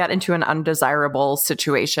if you get into an undesirable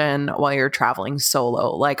situation while you're traveling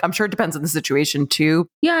solo? Like, I'm sure it depends on the situation too.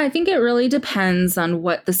 Yeah, I think it really depends on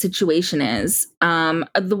what the situation is. One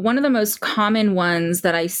of the most common ones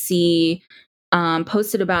that I see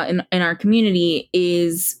posted about in our community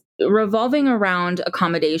is revolving around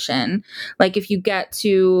accommodation. Like if you get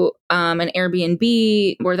to an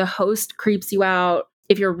Airbnb where the host creeps you out,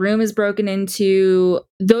 if your room is broken into,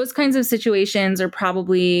 those kinds of situations are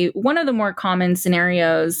probably one of the more common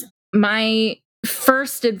scenarios. My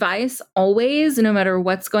first advice always, no matter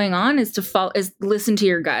what's going on, is is listen to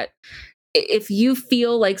your gut. If you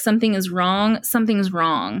feel like something is wrong, something's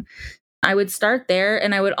wrong. I would start there,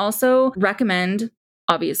 and I would also recommend,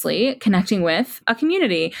 obviously, connecting with a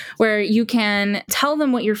community where you can tell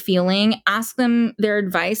them what you're feeling, ask them their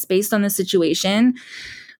advice based on the situation.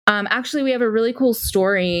 Actually, we have a really cool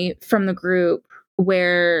story from the group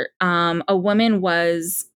where a woman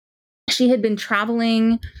she had been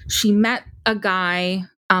traveling. She met a guy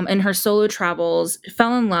in her solo travels,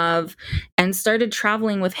 fell in love, and started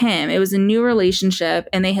traveling with him. It was a new relationship,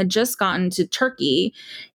 and they had just gotten to Turkey,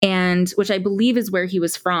 which I believe is where he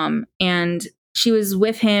was from. And she was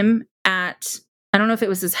with him at, I don't know if it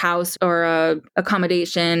was his house or a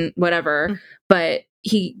accommodation, whatever, but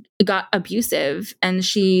he got abusive and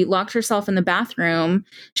she locked herself in the bathroom.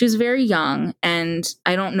 She was very young, and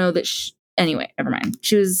I don't know that anyway, never mind.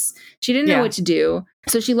 She didn't know what to do.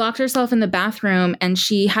 So she locked herself in the bathroom, and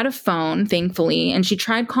she had a phone, thankfully, and she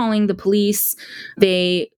tried calling the police.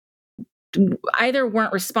 They either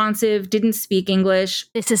weren't responsive, didn't speak English.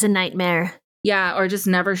 This is a nightmare. Yeah, or just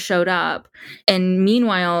never showed up. And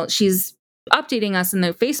meanwhile, she's updating us in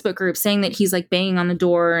the Facebook group saying that he's like banging on the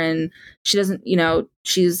door and she doesn't,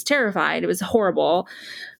 she's terrified. It was horrible.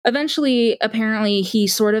 Eventually, apparently, he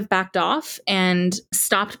sort of backed off and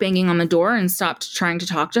stopped banging on the door and stopped trying to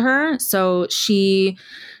talk to her. So she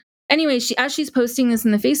anyway, as she's posting this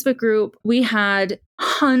in the Facebook group, we had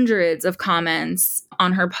hundreds of comments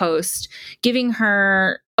on her post giving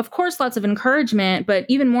her, of course, lots of encouragement, but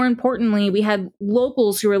even more importantly, we had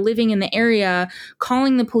locals who were living in the area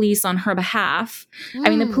calling the police on her behalf. I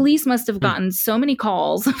mean, the police must have gotten so many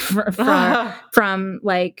calls from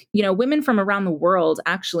like, you know, women from around the world,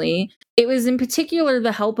 actually. It was in particular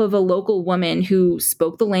the help of a local woman who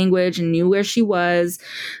spoke the language and knew where she was,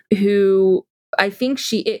 who I think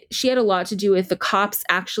she had a lot to do with the cops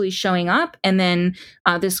actually showing up and then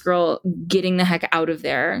this girl getting the heck out of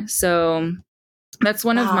there. So that's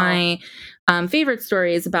one of my favorite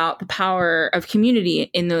stories about the power of community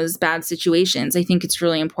in those bad situations. I think it's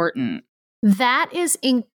really important. That is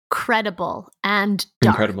incredible and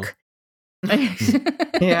dark. Incredible.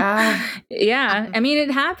 Yeah. Yeah. I mean, it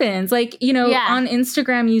happens. Like, you know, on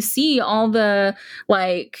Instagram, you see all the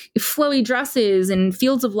like flowy dresses and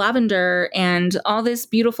fields of lavender and all this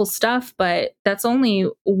beautiful stuff, but that's only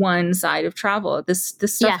one side of travel. This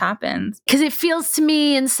stuff happens. Because it feels to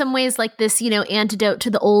me in some ways like this, you know, antidote to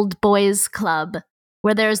the old boys club,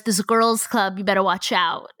 where there's this girls club, you better watch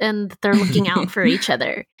out, and they're looking out for each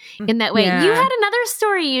other in that way. Yeah. You had another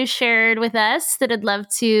story you shared with us that I'd love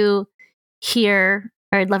to hear,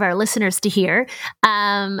 or I'd love our listeners to hear.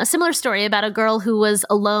 A similar story about a girl who was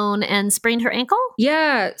alone and sprained her ankle.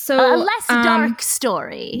 Yeah. So A less dark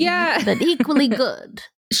story. Yeah. But equally good.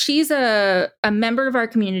 She's a member of our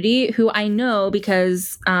community who I know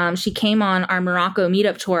because she came on our Morocco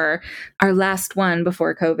meetup tour, our last one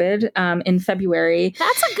before COVID, in February.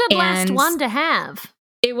 That's a good last one to have.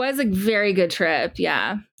 It was a very good trip.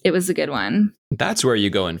 Yeah, it was a good one. That's where you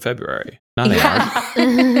go in February, not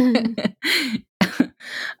in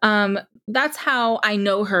March. That's how I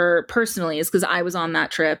know her personally, is because I was on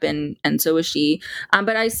that trip and so was she.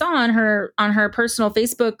 But I saw on her personal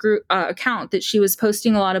Facebook group account that she was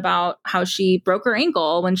posting a lot about how she broke her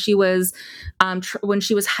ankle when she was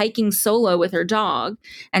hiking solo with her dog,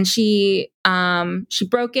 and she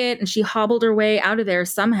broke it and she hobbled her way out of there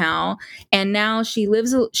somehow. And now she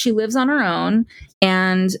lives on her own,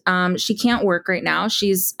 and she can't work right now.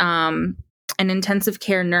 She's an intensive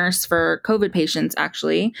care nurse for COVID patients,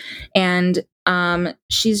 actually. And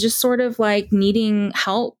she's just sort of like needing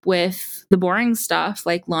help with the boring stuff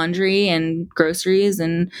like laundry and groceries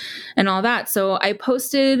and all that. So I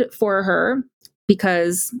posted for her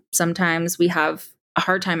because sometimes we have a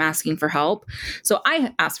hard time asking for help. So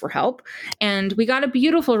I asked for help, and we got a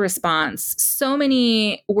beautiful response. So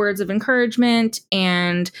many words of encouragement,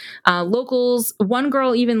 and locals. One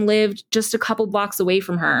girl even lived just a couple blocks away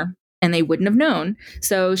from her, and they wouldn't have known.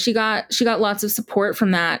 So she got lots of support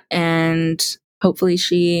from that, and hopefully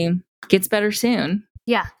she gets better soon.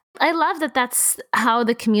 Yeah. I love that that's how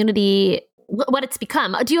the community, what it's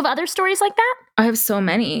become. Do you have other stories like that? I have so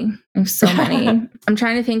many. I'm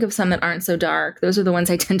trying to think of some that aren't so dark. Those are the ones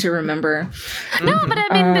I tend to remember. No, but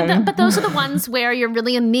I mean, but those are the ones where you're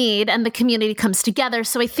really in need and the community comes together.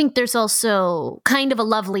 So I think there's also kind of a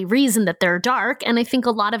lovely reason that they're dark. And I think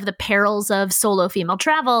a lot of the perils of solo female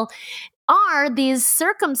travel are these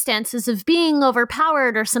circumstances of being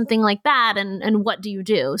overpowered or something like that. And what do you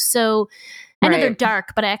do? So I know they're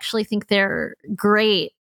dark, but I actually think they're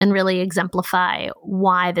great and really exemplify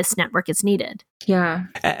why this network is needed. Yeah.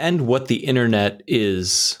 And what the internet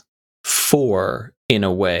is for, in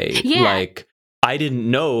a way. Yeah. Like, I didn't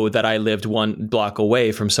know that I lived one block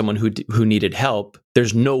away from someone who needed help.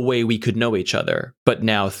 There's no way we could know each other. But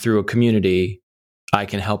now through a community, I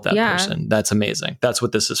can help that person. That's amazing. That's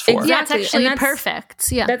what this is for. Exactly. Yeah, it's actually And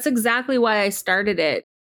perfect. Yeah. That's exactly why I started it.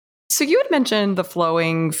 So you had mentioned the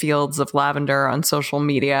flowing fields of lavender on social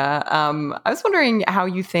media. I was wondering how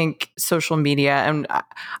you think social media, and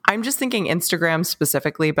I'm just thinking Instagram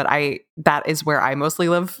specifically, but that is where I mostly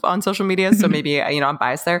live on social media. So maybe, I'm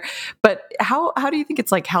biased there. But how do you think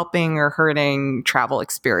it's like helping or hurting travel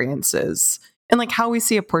experiences? And like how we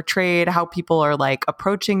see it portrayed, how people are like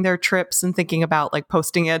approaching their trips and thinking about like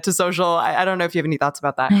posting it to social. I don't know if you have any thoughts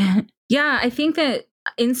about that. Yeah, I think that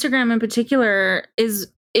Instagram in particular is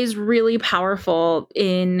really powerful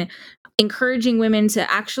in encouraging women to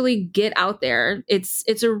actually get out there.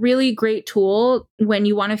 It's a really great tool when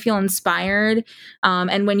you want to feel inspired,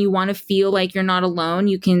 and when you want to feel like you're not alone.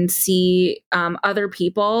 You can see other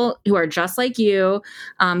people who are just like you,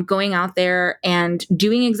 going out there and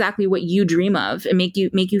doing exactly what you dream of, and make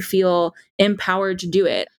you feel empowered to do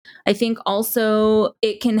it. I think also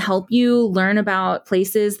it can help you learn about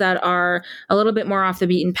places that are a little bit more off the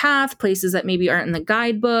beaten path, places that maybe aren't in the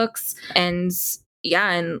guidebooks, and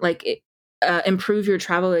improve your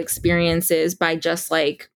travel experiences by just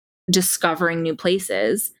like discovering new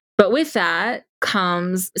places. But with that,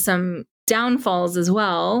 comes some downfalls as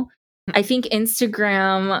well. I think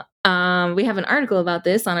Instagram, we have an article about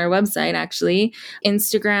this on our website, actually.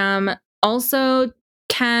 Instagram also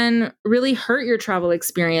can really hurt your travel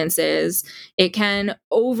experiences. It can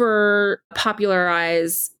over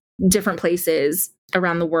popularize different places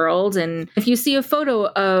around the world. And if you see a photo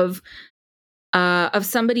of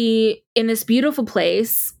somebody in this beautiful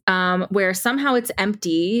place where somehow it's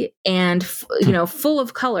empty and full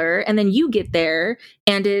of color, and then you get there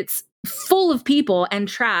and it's full of people and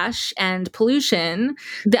trash and pollution,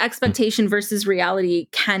 the expectation versus reality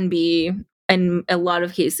can be, in a lot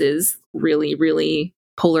of cases, really, really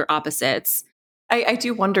polar opposites. I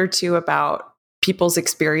do wonder too about people's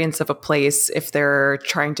experience of a place if they're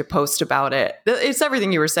trying to post about it. It's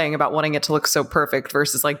everything you were saying about wanting it to look so perfect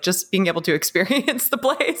versus like just being able to experience the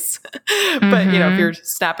place. But if you're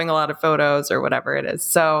snapping a lot of photos or whatever it is.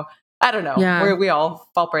 So I don't know. Yeah. We all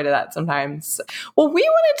fall prey to that sometimes. Well, we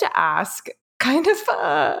wanted to ask kind of,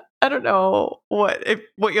 I don't know what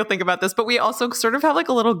you'll think about this, but we also sort of have like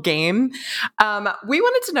a little game. We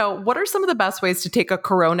wanted to know, what are some of the best ways to take a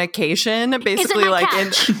Corona-cation? Basically, like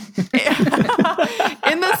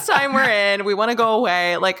in this time we're in, we want to go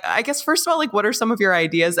away. Like, I guess first of all, like, what are some of your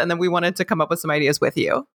ideas? And then we wanted to come up with some ideas with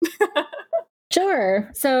you. Sure.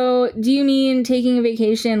 So do you mean taking a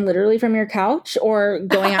vacation literally from your couch, or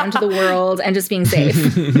going out into the world and just being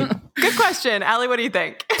safe? Good question. Allie, what do you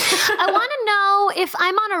think? I want to know, if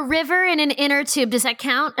I'm on a river in an inner tube, does that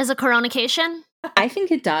count as a Corona-cation? I think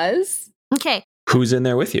it does. Okay. Who's in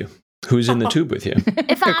there with you? Who's in the tube with you?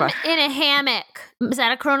 If I'm in a hammock, is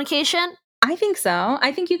that a Corona-cation? I think so.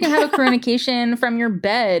 I think you can have a Corona-cation from your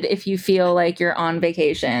bed if you feel like you're on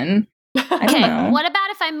vacation. Okay, what about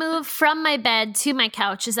if I move from my bed to my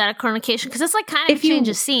couch? Is that a Corona-cation? Because it's like kind of a change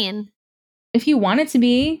of scene. If you want it to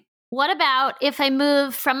be. What about if I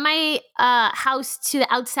move from my house to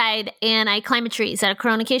the outside and I climb a tree? Is that a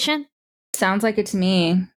Corona-cation? Sounds like it to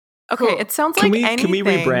me. Okay, cool. It sounds like anything. Can we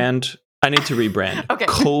rebrand? I need to rebrand. Okay.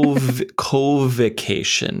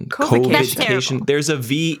 Co-vacation. Co-vacation. There's a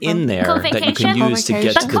V in there that you can use to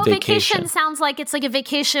get to the vacation. Sounds like it's like a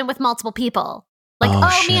vacation with multiple people.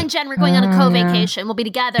 Like, me and Jen, we're going on a co-vacation. We'll be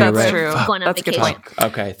together. That's true. Going on That's vacation. a good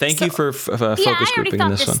point. Okay, thank you for focus I already grouping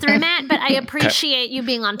thought this one. through, Matt, but I appreciate you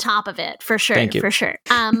being on top of it, for sure. Thank you. For sure.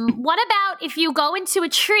 What about if you go into a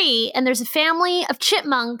tree and there's a family of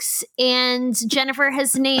chipmunks and Jennifer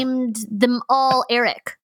has named them all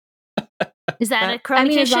Eric? Is that a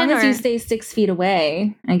Corona-cation? I mean, as long as you stay 6 feet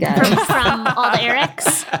away, I guess. From all the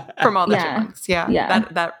Erics? From all the chipmunks, yeah.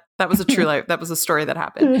 That was a true life. That was a story that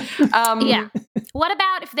happened. Yeah. What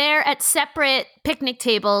about if they're at separate picnic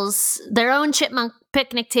tables, their own chipmunk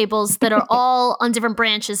picnic tables that are all on different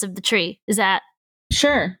branches of the tree? Is that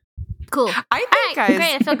sure? Cool. I think, guys.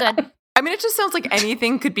 Great. I feel good. I mean, it just sounds like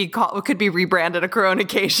anything could be rebranded a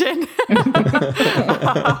Corona-cation.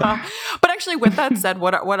 But actually, with that said,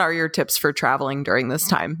 what are your tips for traveling during this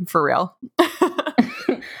time, for real?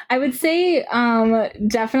 I would say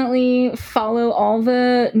definitely follow all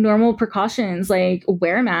the normal precautions, like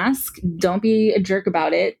wear a mask. Don't be a jerk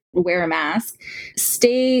about it. Wear a mask.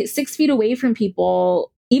 Stay 6 feet away from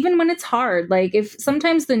people, even when it's hard. Like, if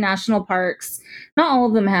sometimes the national parks, not all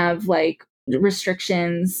of them have like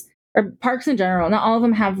restrictions, or parks in general, not all of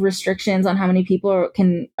them have restrictions on how many people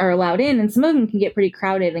are allowed in, and some of them can get pretty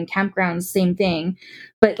crowded. And campgrounds, same thing.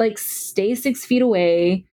 But like, stay 6 feet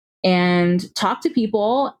away and talk to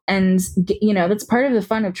people. And that's part of the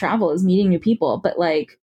fun of travel, is meeting new people. But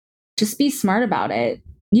like, just be smart about it.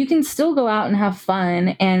 You can still go out and have fun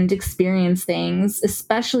and experience things,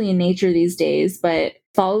 especially in nature these days, but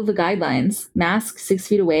follow the guidelines. Mask, 6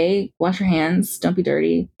 feet away, wash your hands, don't be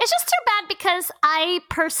dirty. It's just too bad because I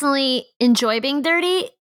personally enjoy being dirty,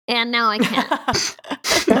 and now I can't.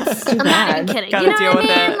 That's too I'm bad. not even kidding. Gotta deal with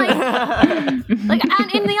I mean? it. Like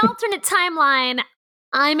in the alternate timeline,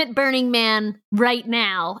 I'm at Burning Man right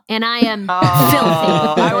now, and I am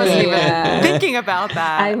filthy. I wasn't even thinking about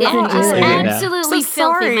that. I It wasn't is either. absolutely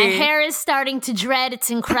So filthy. My sorry. hair is starting to dread. It's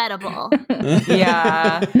incredible.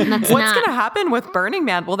 Yeah. That's What's going to happen with Burning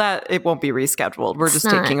Man? Well, it won't be rescheduled. We're just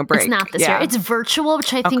taking a break. It's not this year. It's virtual,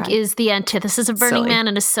 which I think is the antithesis of Burning Silly. Man,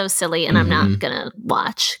 and is so silly, and I'm not going to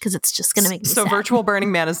watch because it's just going to make me So sad. virtual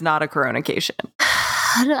Burning Man is not a Corona-cation.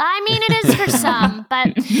 I mean, it is for some,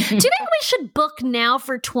 but do you think we should book now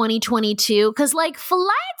for 2022? Because like flights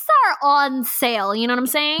are on sale. You know what I'm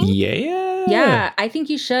saying? Yeah, I think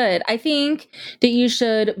you should. I think that you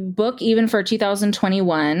should book even for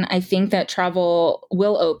 2021. I think that travel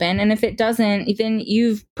will open. And if it doesn't, then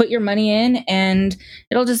you've put your money in and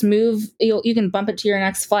it'll just move. You can bump it to your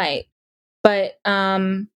next flight. But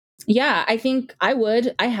Yeah, I think I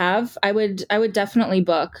would. I would definitely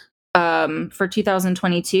book for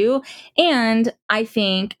 2022. And I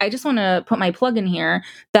think I just want to put my plug in here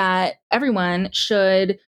that everyone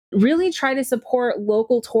should really try to support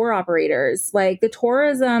local tour operators. Like the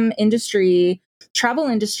tourism industry, travel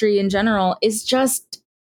industry in general is just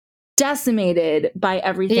decimated by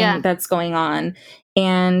everything that's going on.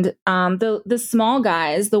 And the small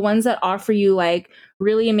guys, the ones that offer you like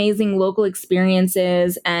really amazing local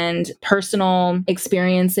experiences and personal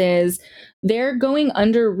experiences, they're going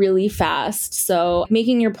under really fast. So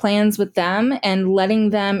making your plans with them and letting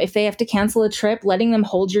them, if they have to cancel a trip, letting them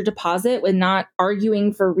hold your deposit with not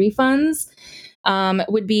arguing for refunds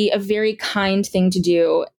would be a very kind thing to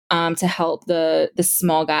do to help the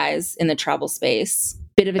small guys in the travel space.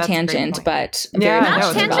 Bit of a tangent, but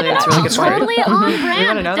not tangent at all. Totally on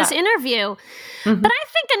brand with this interview. Mm-hmm. But I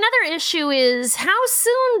think another issue is, how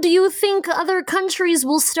soon do you think other countries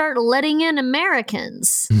will start letting in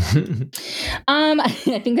Americans? I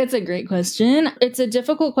think that's a great question. It's a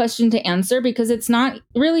difficult question to answer because it's not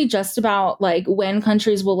really just about like when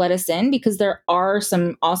countries will let us in, because there are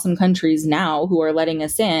some awesome countries now who are letting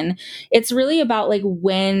us in. It's really about like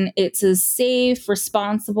when it's a safe,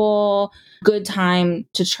 responsible, good time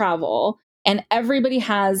to travel. And everybody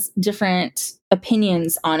has different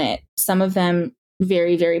opinions on it. Some of them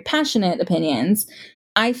very, very passionate opinions.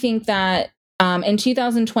 I think that in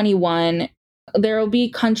 2021, there will be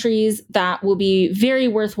countries that will be very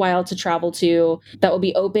worthwhile to travel to, that will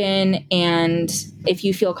be open. And if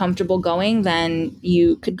you feel comfortable going, then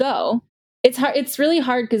you could go. It's hard. It's really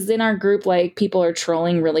hard because in our group, like people are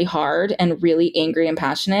trolling really hard and really angry and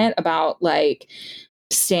passionate about like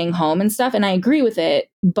staying home and stuff. And I agree with it.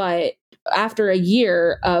 But after a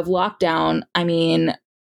year of lockdown, I mean,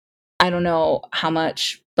 I don't know how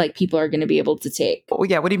much like people are going to be able to take. Well,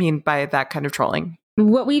 yeah. What do you mean by that kind of trolling?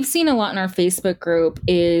 What we've seen a lot in our Facebook group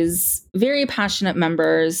is very passionate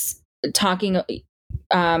members talking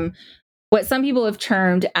what some people have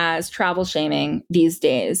termed as travel shaming these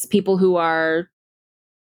days. People who are,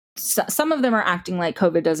 some of them are acting like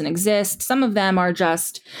COVID doesn't exist. Some of them are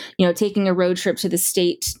just, taking a road trip to the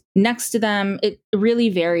state next to them. It really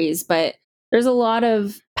varies, but there's a lot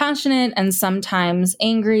of passionate and sometimes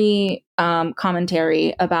angry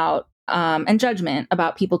commentary about and judgment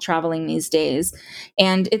about people traveling these days.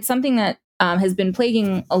 And it's something that has been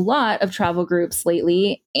plaguing a lot of travel groups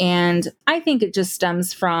lately. And I think it just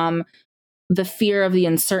stems from the fear of the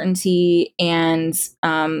uncertainty and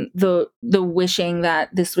the wishing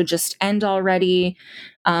that this would just end already.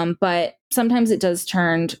 But sometimes it does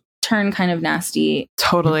turn kind of nasty.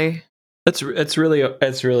 Totally. It's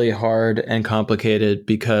really hard and complicated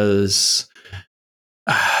because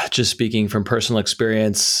just speaking from personal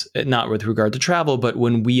experience, not with regard to travel, but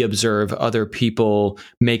when we observe other people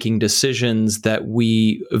making decisions that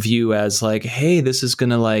we view as like, hey, this is going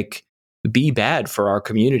to like be bad for our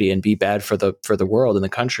community and be bad for the world and the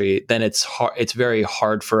country, then it's very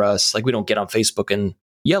hard for us. Like we don't get on Facebook and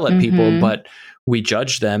yell at people, but we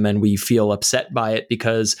judge them and we feel upset by it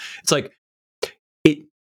because it's like,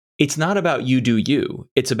 it's not about you do you.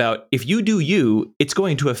 It's about if you do you, it's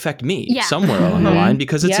going to affect me somewhere along the line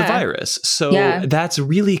because it's a virus. So that's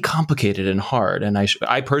really complicated and hard. And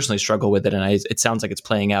I personally struggle with it. And it sounds like it's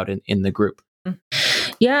playing out in the group.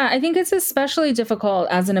 Yeah, I think it's especially difficult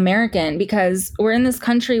as an American because we're in this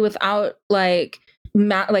country without the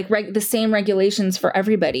same regulations for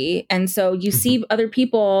everybody. And so you see other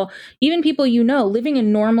people, even people living a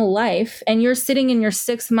normal life, and you're sitting in your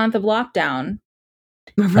 6th month of lockdown.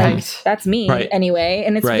 Right. Like, that's me anyway.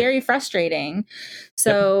 And it's very frustrating.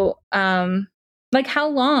 So, how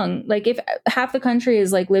long? Like if half the country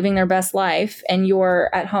is like living their best life and you're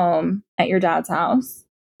at home at your dad's house.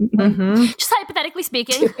 Mm-hmm. Just hypothetically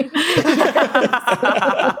speaking.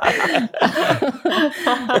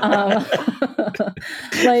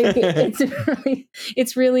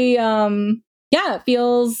 It's really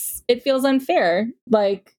it feels unfair.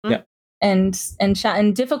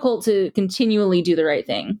 And difficult to continually do the right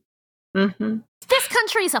thing. Mm-hmm. This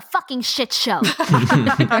country is a fucking shit show. I'm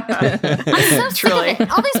so sick of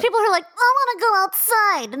it. All these people who are like, I want to go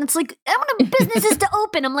outside. And it's like, I want businesses to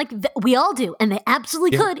open. I'm like, we all do. And they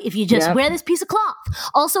absolutely could if you just wear this piece of cloth.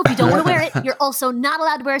 Also, if you don't want to wear it, you're also not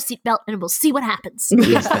allowed to wear a seatbelt, and we'll see what happens.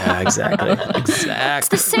 Exactly. It's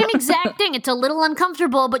the same exact thing. It's a little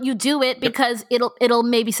uncomfortable, but you do it because it'll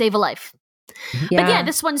maybe save a life. Yeah, but yeah,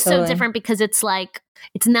 this one's so different because it's like,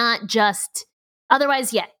 it's not just,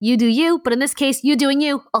 otherwise, you do you, but in this case, you doing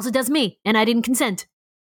you also does me, and I didn't consent.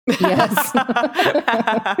 Yes.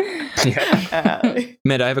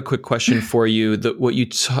 Amanda, I have a quick question for you. What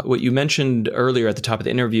you mentioned earlier at the top of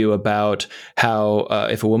the interview about how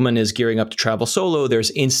if a woman is gearing up to travel solo,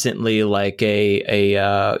 there's instantly like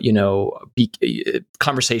a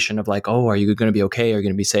conversation of like, oh, are you going to be okay? Are you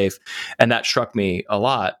going to be safe? And that struck me a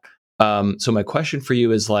lot. So my question for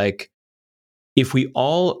you is like, if we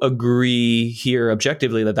all agree here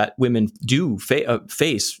objectively that women do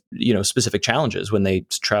face, specific challenges when they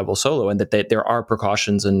travel solo, and that there are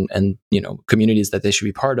precautions and communities that they should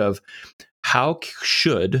be part of, how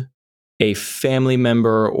should a family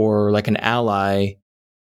member or like an ally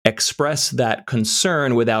express that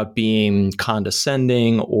concern without being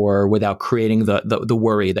condescending or without creating the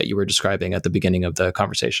worry that you were describing at the beginning of the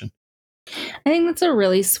conversation? I think that's a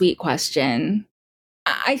really sweet question.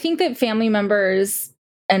 I think that family members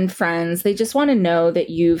and friends, they just want to know that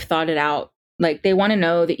you've thought it out. Like they want to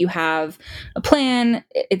know that you have a plan.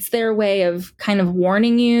 It's their way of kind of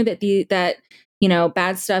warning you that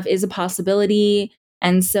bad stuff is a possibility.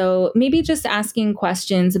 And so maybe just asking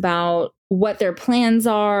questions about what their plans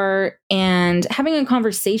are and having a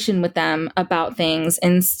conversation with them about things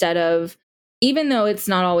instead of, even though it's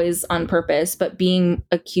not always on purpose, but being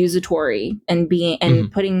accusatory and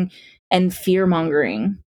putting and fear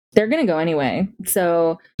mongering. They're going to go anyway.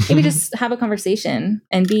 So maybe just have a conversation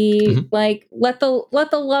and be like, let the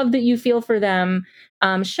love that you feel for them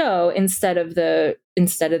show instead of the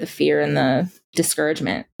fear and the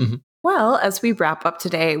discouragement. Mm-hmm. Well, as we wrap up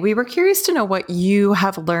today, we were curious to know what you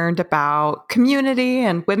have learned about community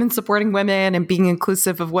and women supporting women and being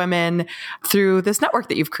inclusive of women through this network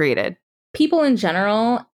that you've created. People in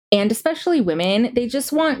general, and especially women, they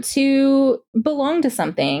just want to belong to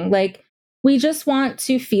something. Like we just want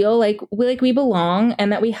to feel like we belong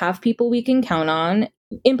and that we have people we can count on.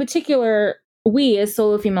 In particular, we as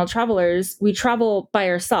solo female travelers, we travel by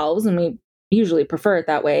ourselves and we usually prefer it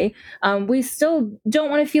that way. We still don't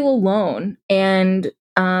want to feel alone. And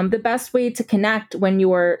the best way to connect when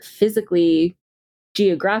you're physically,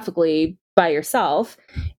 geographically by yourself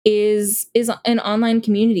is an online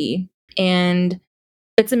community. And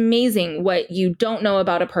it's amazing what you don't know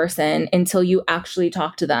about a person until you actually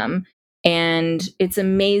talk to them. And it's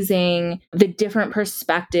amazing the different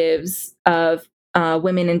perspectives of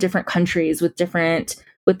women in different countries with different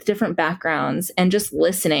backgrounds, and just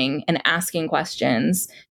listening and asking questions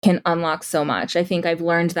can unlock so much. I think I've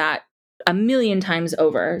learned that 1,000,000 times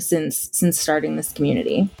over since starting this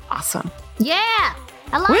community. Awesome. Yeah,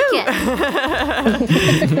 I like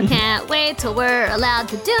it. Can't wait till we're allowed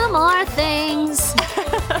to do more things.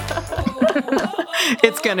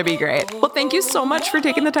 It's going to be great. Well, thank you so much for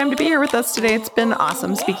taking the time to be here with us today. It's been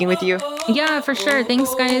awesome speaking with you. Yeah, for sure.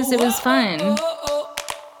 Thanks, guys. It was fun.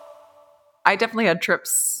 I definitely had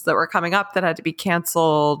trips that were coming up that had to be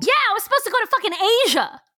canceled. Yeah, I was supposed to go to fucking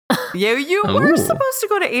Asia. Yeah, you were supposed to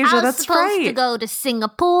go to Asia. I was supposed to go to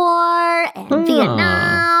Singapore and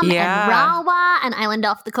Vietnam and Rawa, an island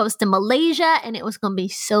off the coast of Malaysia, and it was going to be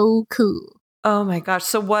so cool. Oh my gosh.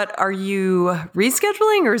 So what, are you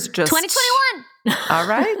rescheduling or is it just 2021? All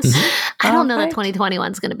right. I don't know that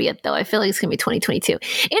 2021 is going to be it, though. I feel like it's going to be 2022.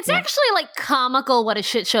 It's actually like comical what a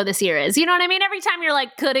shit show this year is. You know what I mean? Every time you're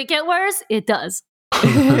like, could it get worse? It does.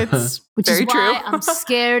 It's Which very is why true. I'm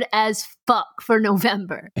scared as fuck for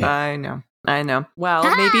November. I know. Well,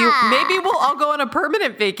 maybe we'll all go on a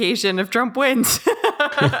permanent vacation if Trump wins.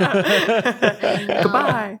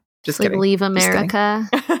 Goodbye. Just like, kidding. leave America.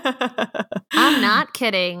 I'm not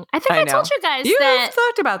kidding. I think I told you guys You've that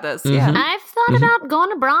talked about this. Mm-hmm. Yeah. I've thought about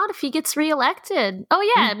going abroad if he gets reelected.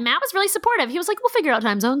 Oh yeah, Matt was really supportive. He was like, "We'll figure out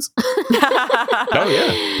time zones." Oh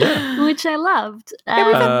yeah. Which I loved.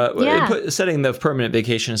 Setting the permanent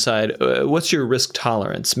vacation aside, what's your risk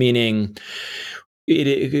tolerance? Meaning,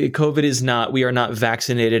 COVID is not. We are not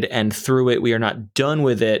vaccinated and through it. We are not done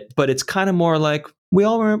with it. But it's kind of more like we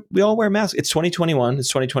all wear masks. It's 2021. It's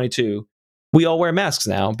 2022. We all wear masks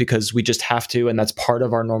now because we just have to, and that's part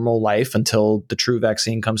of our normal life until the true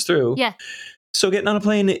vaccine comes through. Yeah. So getting on a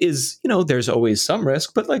plane is, there's always some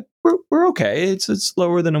risk, but like we're okay. It's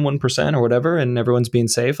lower than a 1% or whatever, and everyone's being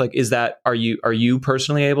safe. Like, are you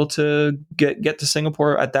personally able to get to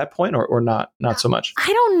Singapore at that point, or not so much?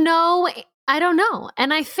 I don't know.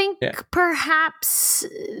 And I think perhaps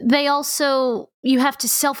you have to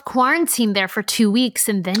self-quarantine there for 2 weeks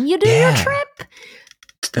and then you do your trip.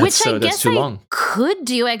 Which I guess I could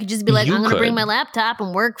do. I could just be like, I'm going to bring my laptop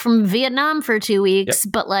and work from Vietnam for 2 weeks.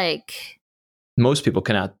 But like, most people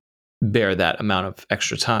cannot bear that amount of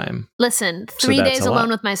extra time. Listen, So 3 that's days a lot. alone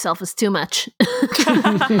with myself is too much.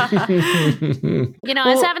 You know,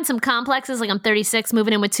 I was having some complexes. Like, I'm 36,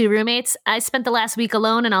 moving in with 2 roommates. I spent the last week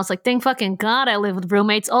alone, and I was like, thank fucking God I live with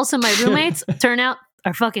roommates. Also, my roommates turn out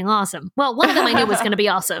are fucking awesome. Well, one of them I knew was going to be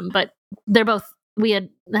awesome, but they're both, we're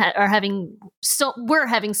having so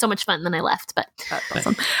much fun. Then I left, but That's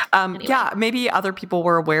awesome. Anyway. Yeah, maybe other people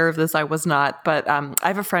were aware of this. I was not, but I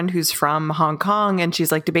have a friend who's from Hong Kong, and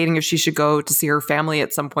she's like debating if she should go to see her family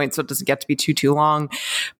at some point, so it doesn't get to be too long.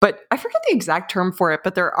 But I forget the exact term for it.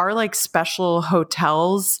 But there are like special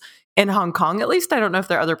hotels in Hong Kong, at least. I don't know if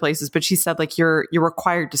there are other places, but she said like you're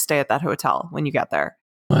required to stay at that hotel when you get there.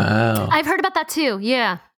 Wow. I've heard about that too.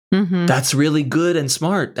 Yeah. Mm-hmm. That's really good and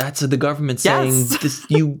smart. That's the government saying Yes.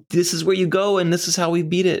 this is where you go and this is how we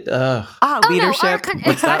beat it. Leadership. No, our,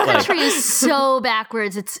 What's that our like? country is so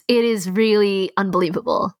backwards. It is really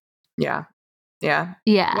unbelievable. Yeah. Yeah.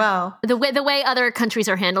 Well, The way other countries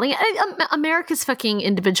are handling it, America's fucking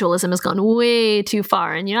individualism has gone way too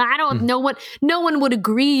far, and I don't know what no one would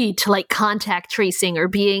agree to like contact tracing or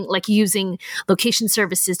being like using location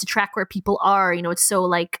services to track where people are. It's so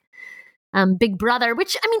like Big Brother,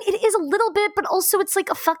 which I mean it is a little bit, but also it's like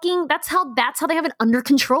a fucking that's how they have it under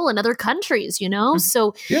control in other countries.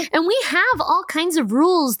 So Yeah. and we have all kinds of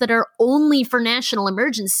rules that are only for national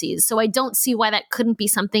emergencies. So I don't see why that couldn't be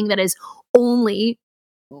something that is only,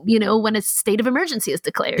 when a state of emergency is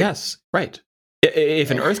declared. Yes, right. If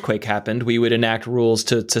an earthquake happened, we would enact rules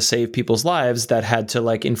to save people's lives that had to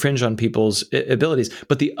like infringe on people's abilities.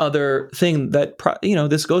 But the other thing that,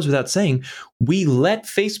 this goes without saying, we let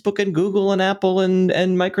Facebook and Google and Apple and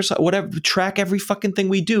Microsoft, whatever, track every fucking thing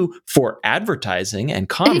we do for advertising and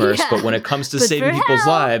commerce. Yeah. But when it comes to But saving for people's health,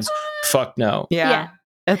 lives, fuck no. yeah.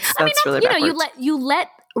 That's I mean, really backwards. you let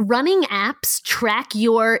running apps track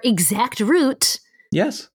your exact route.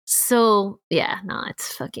 Yes. So yeah, no,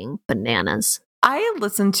 it's fucking bananas. I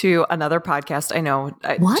listened to another podcast. I know,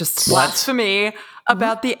 What? just blasphemy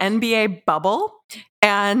about the NBA bubble,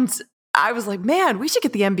 and I was like, man, we should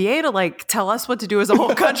get the NBA to like tell us what to do as a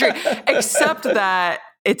whole country. Except that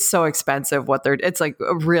it's so expensive. It's like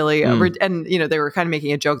really, and they were kind of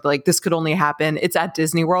making a joke that like this could only happen. It's at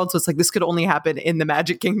Disney World, so it's like this could only happen in the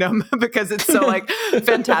Magic Kingdom because it's so like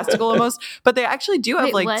fantastical almost. But they actually do have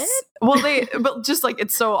Wait, like, what? but just like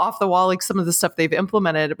it's so off the wall, like some of the stuff they've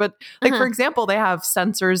implemented. But like for example, they have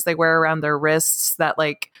sensors they wear around their wrists that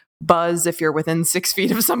like buzz if you're within 6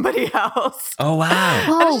 feet of somebody else. Oh, wow.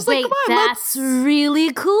 Oh just like, wait, come on, that's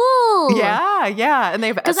really cool. Yeah, and they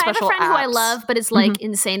have Because I have a special friend who I apps. love, but is like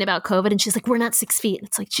insane about COVID, and she's like, "We're not 6 feet."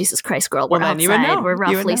 It's like, Jesus Christ, girl, we're Well, then you would outside. know. We're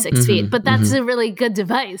You would roughly know. 6 feet, but that's a really good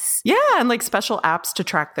device. Yeah, and like special apps to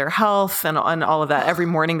track their health and all of that every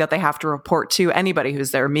morning that they have to report to anybody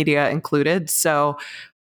who's there, media included. So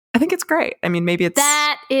I think it's great. I mean, maybe it's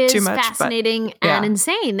That is too much, but fascinating yeah. and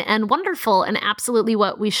insane and wonderful and absolutely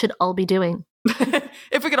what we should all be doing.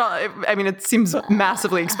 if we could all, I mean, it seems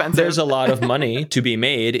massively expensive. There's a lot of money to be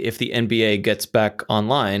made if the NBA gets back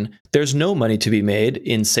online. There's no money to be made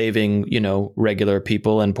in saving, regular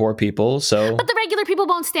people and poor people. So, But the regular people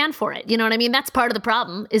won't stand for it. You know what I mean? That's part of the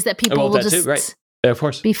problem is that people will that just too, right? Of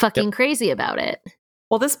course. be fucking crazy about it.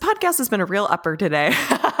 Well, this podcast has been a real upper today.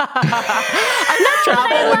 I thought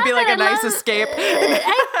travel would be like a nice escape.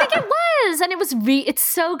 I think it was, and it was. It's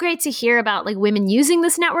so great to hear about like women using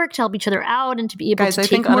this network to help each other out and to be able Guys, to I take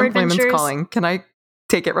think more unemployment's adventures. calling. Can I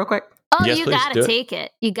take it real quick? Oh, Yes, you please, gotta do it. take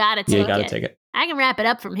it. You gotta Yeah, take you got to it. take it. I can wrap it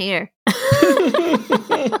up from here. We're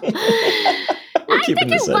I keeping think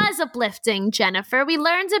this it in. was uplifting, Jennifer. We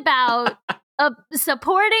learned about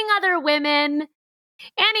supporting other women.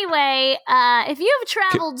 Anyway, if you've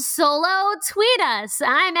traveled solo, tweet us.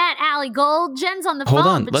 I'm at Allie Gold. Jen's on the Hold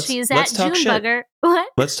phone, on. but Let's she's at talk shit. Junebugger. What?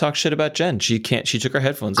 Let's talk shit about Jen. She took her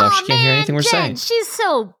headphones off. Aw, She can't hear man, anything we're Jen, saying. She's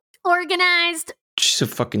so organized. She's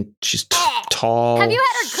tall. Have you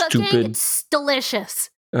had her cooking? Stupid. It's delicious.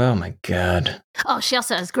 Oh my God. Oh, she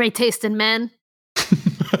also has great taste in men.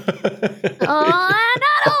 Oh,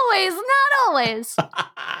 not always.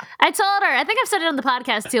 I told her, I think I've said it on the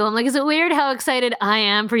podcast too. I'm like, is it weird how excited I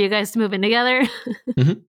am for you guys to move in together?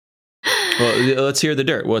 Well, let's hear the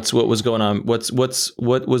dirt. What was going on? What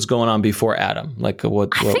was going on before Adam? Like what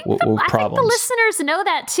I think the problems? listeners know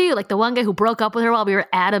that too. Like the one guy who broke up with her while we were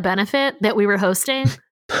at a benefit that we were hosting.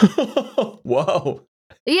 Whoa.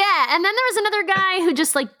 Yeah, and then there was another guy who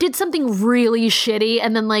just like did something really shitty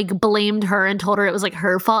and then like blamed her and told her it was like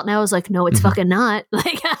her fault. And I was like, no, it's fucking not.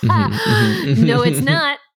 Like, no, it's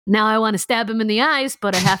not. Now I want to stab him in the eyes,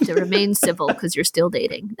 but I have to remain civil because you're still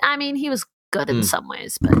dating. I mean, he was good in some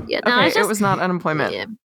ways, but yeah, no, Okay, it's just, it was not unemployment. Yeah.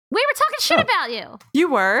 We were talking shit about you.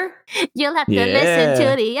 You were? You'll have to listen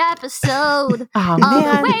to the episode all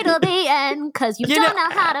the way to the end because you don't know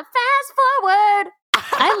how to fast forward.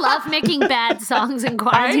 I love making bad songs in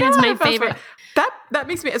quarantine. It's my favorite. That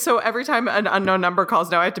makes me, so every time an unknown number calls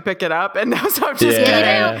now, I have to pick it up. And now so I'm just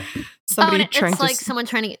kidding. Somebody trying it's like someone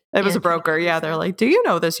trying to get. It was a broker. Yeah. They're like, do you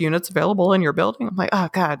know this unit's available in your building? I'm like, oh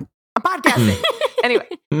God, I'm podcasting. Anyway.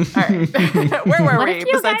 All right. Where were what we? If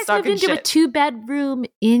you guys moved into a 2-bedroom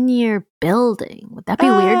in your building? Would that be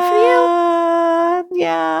weird for you?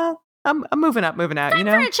 Yeah. I'm moving up, moving out, time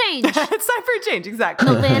for a change. It's time for a change. Exactly.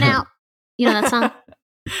 Moving out. You know that song?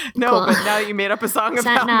 No, cool. But now you made up a song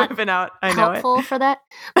about moving out. I know it. Helpful for that.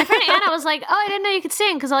 My friend Anna was like, "Oh, I didn't know you could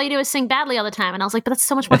sing because all you do is sing badly all the time." And I was like, "But that's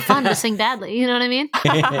so much more fun to sing badly." You know what I mean?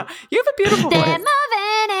 You have a beautiful voice. They're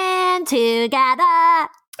moving in together.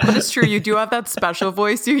 But it's true. You do have that special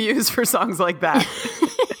voice you use for songs like that.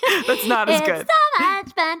 That's not as good. It's so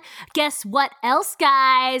much fun. Guess what else,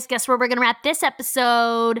 guys? Guess where we're going to wrap this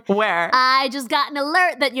episode? Where? I just got an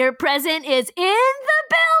alert that your present is in the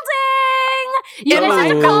building. You guys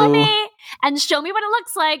have to call me and show me what it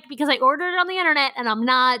looks like because I ordered it on the internet and I'm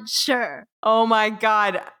not sure. Oh my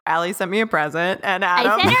God. Allie sent me a present and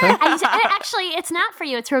Adam. Actually, it's not for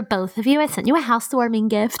you. It's for both of you. I sent you a housewarming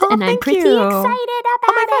gift and I'm thank pretty you. excited about it.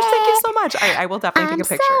 Oh my gosh, thank you so much. I will definitely take a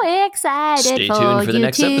picture. I'm so excited Stay tuned for the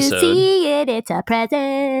next episode. See it. It's a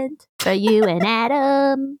present for you and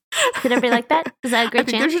Adam. Did everybody like that? Is that a great I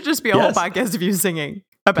think jam? there should just be a whole podcast of you singing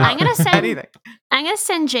about anything. I'm going to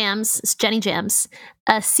send Jenny Jams,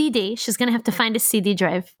 a CD. She's going to have to find a CD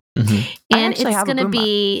drive. Mm-hmm. And it's going to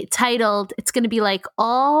be titled, it's going to be like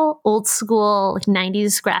all old school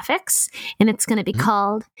 90s graphics. And it's going to be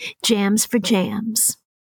called Jams for Jams.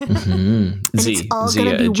 Mm-hmm. It's all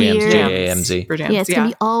going to be weird. J-A-M-Z. Yeah, it's going to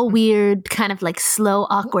be all weird, kind of like slow,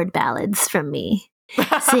 awkward ballads from me.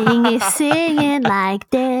 Singing like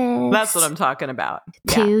this. That's what I'm talking about.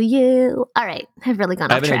 To you. All right. I've really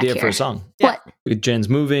gone off track. I have an idea here for a song. What? Jen's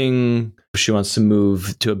moving. She wants to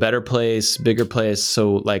move to a better place, bigger place.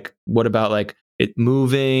 So, like, what about like it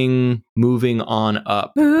moving on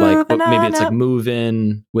up? Like, maybe it's like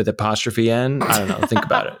moving with apostrophe N. I don't know. Think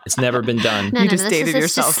about it. It's never been done. You just dated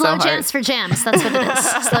yourself so hard. Slow jams for jams. That's what it is.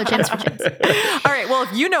 Slow jams for jams. All right. Well,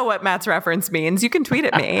 if you know what Matt's reference means, you can tweet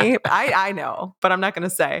at me. I know, but I'm not going to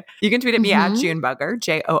say. You can tweet at me at Joonbugger,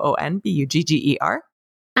 JOONBUGGER.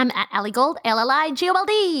 I'm at Allie Gold,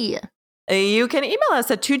 LLIGOLD. You can email us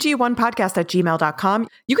at 2G1podcast@gmail.com.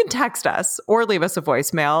 You can text us or leave us a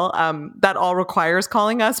voicemail. That all requires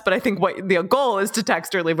calling us, but I think what the goal is to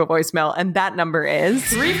text or leave a voicemail, and that number is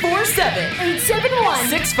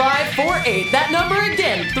 347-871-6548. That number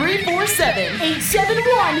again,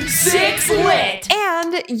 347-871-6LIT.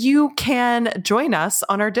 And you can join us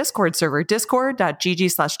on our Discord server,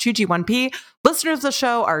 discord.gg/2G1P. Listeners of the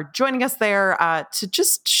show are joining us there to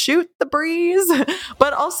just shoot the breeze,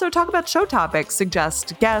 but also talk about show topics,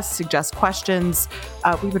 suggest guests, suggest questions.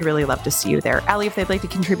 We would really love to see you there. Allie, if they'd like to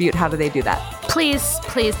contribute, how do they do that? Please,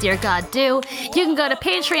 dear God, do. You can go to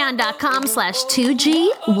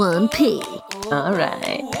patreon.com/2G1P. All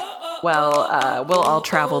right. Well, we'll all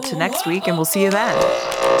travel to next week, and we'll see you then. Two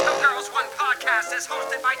Girls One Podcast is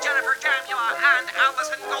hosted by Jennifer Jamula and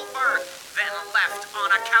Allison Goldberg. Then left on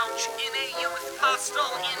a couch in a youth hostel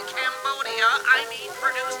in Cambodia.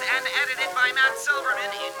 Produced and edited by Matt Silverman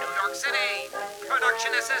in New York City.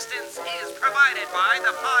 Production assistance is provided by The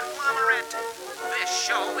Podglomerate. This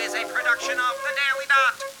show is a production of The Daily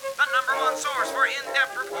Dot, the #1 source for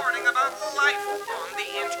in-depth reporting about life on the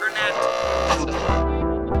internet.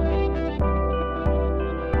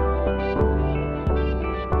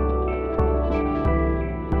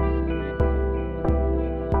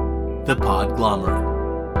 The Podglomerate.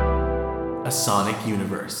 A sonic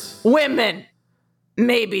universe. Women,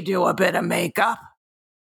 maybe do a bit of makeup.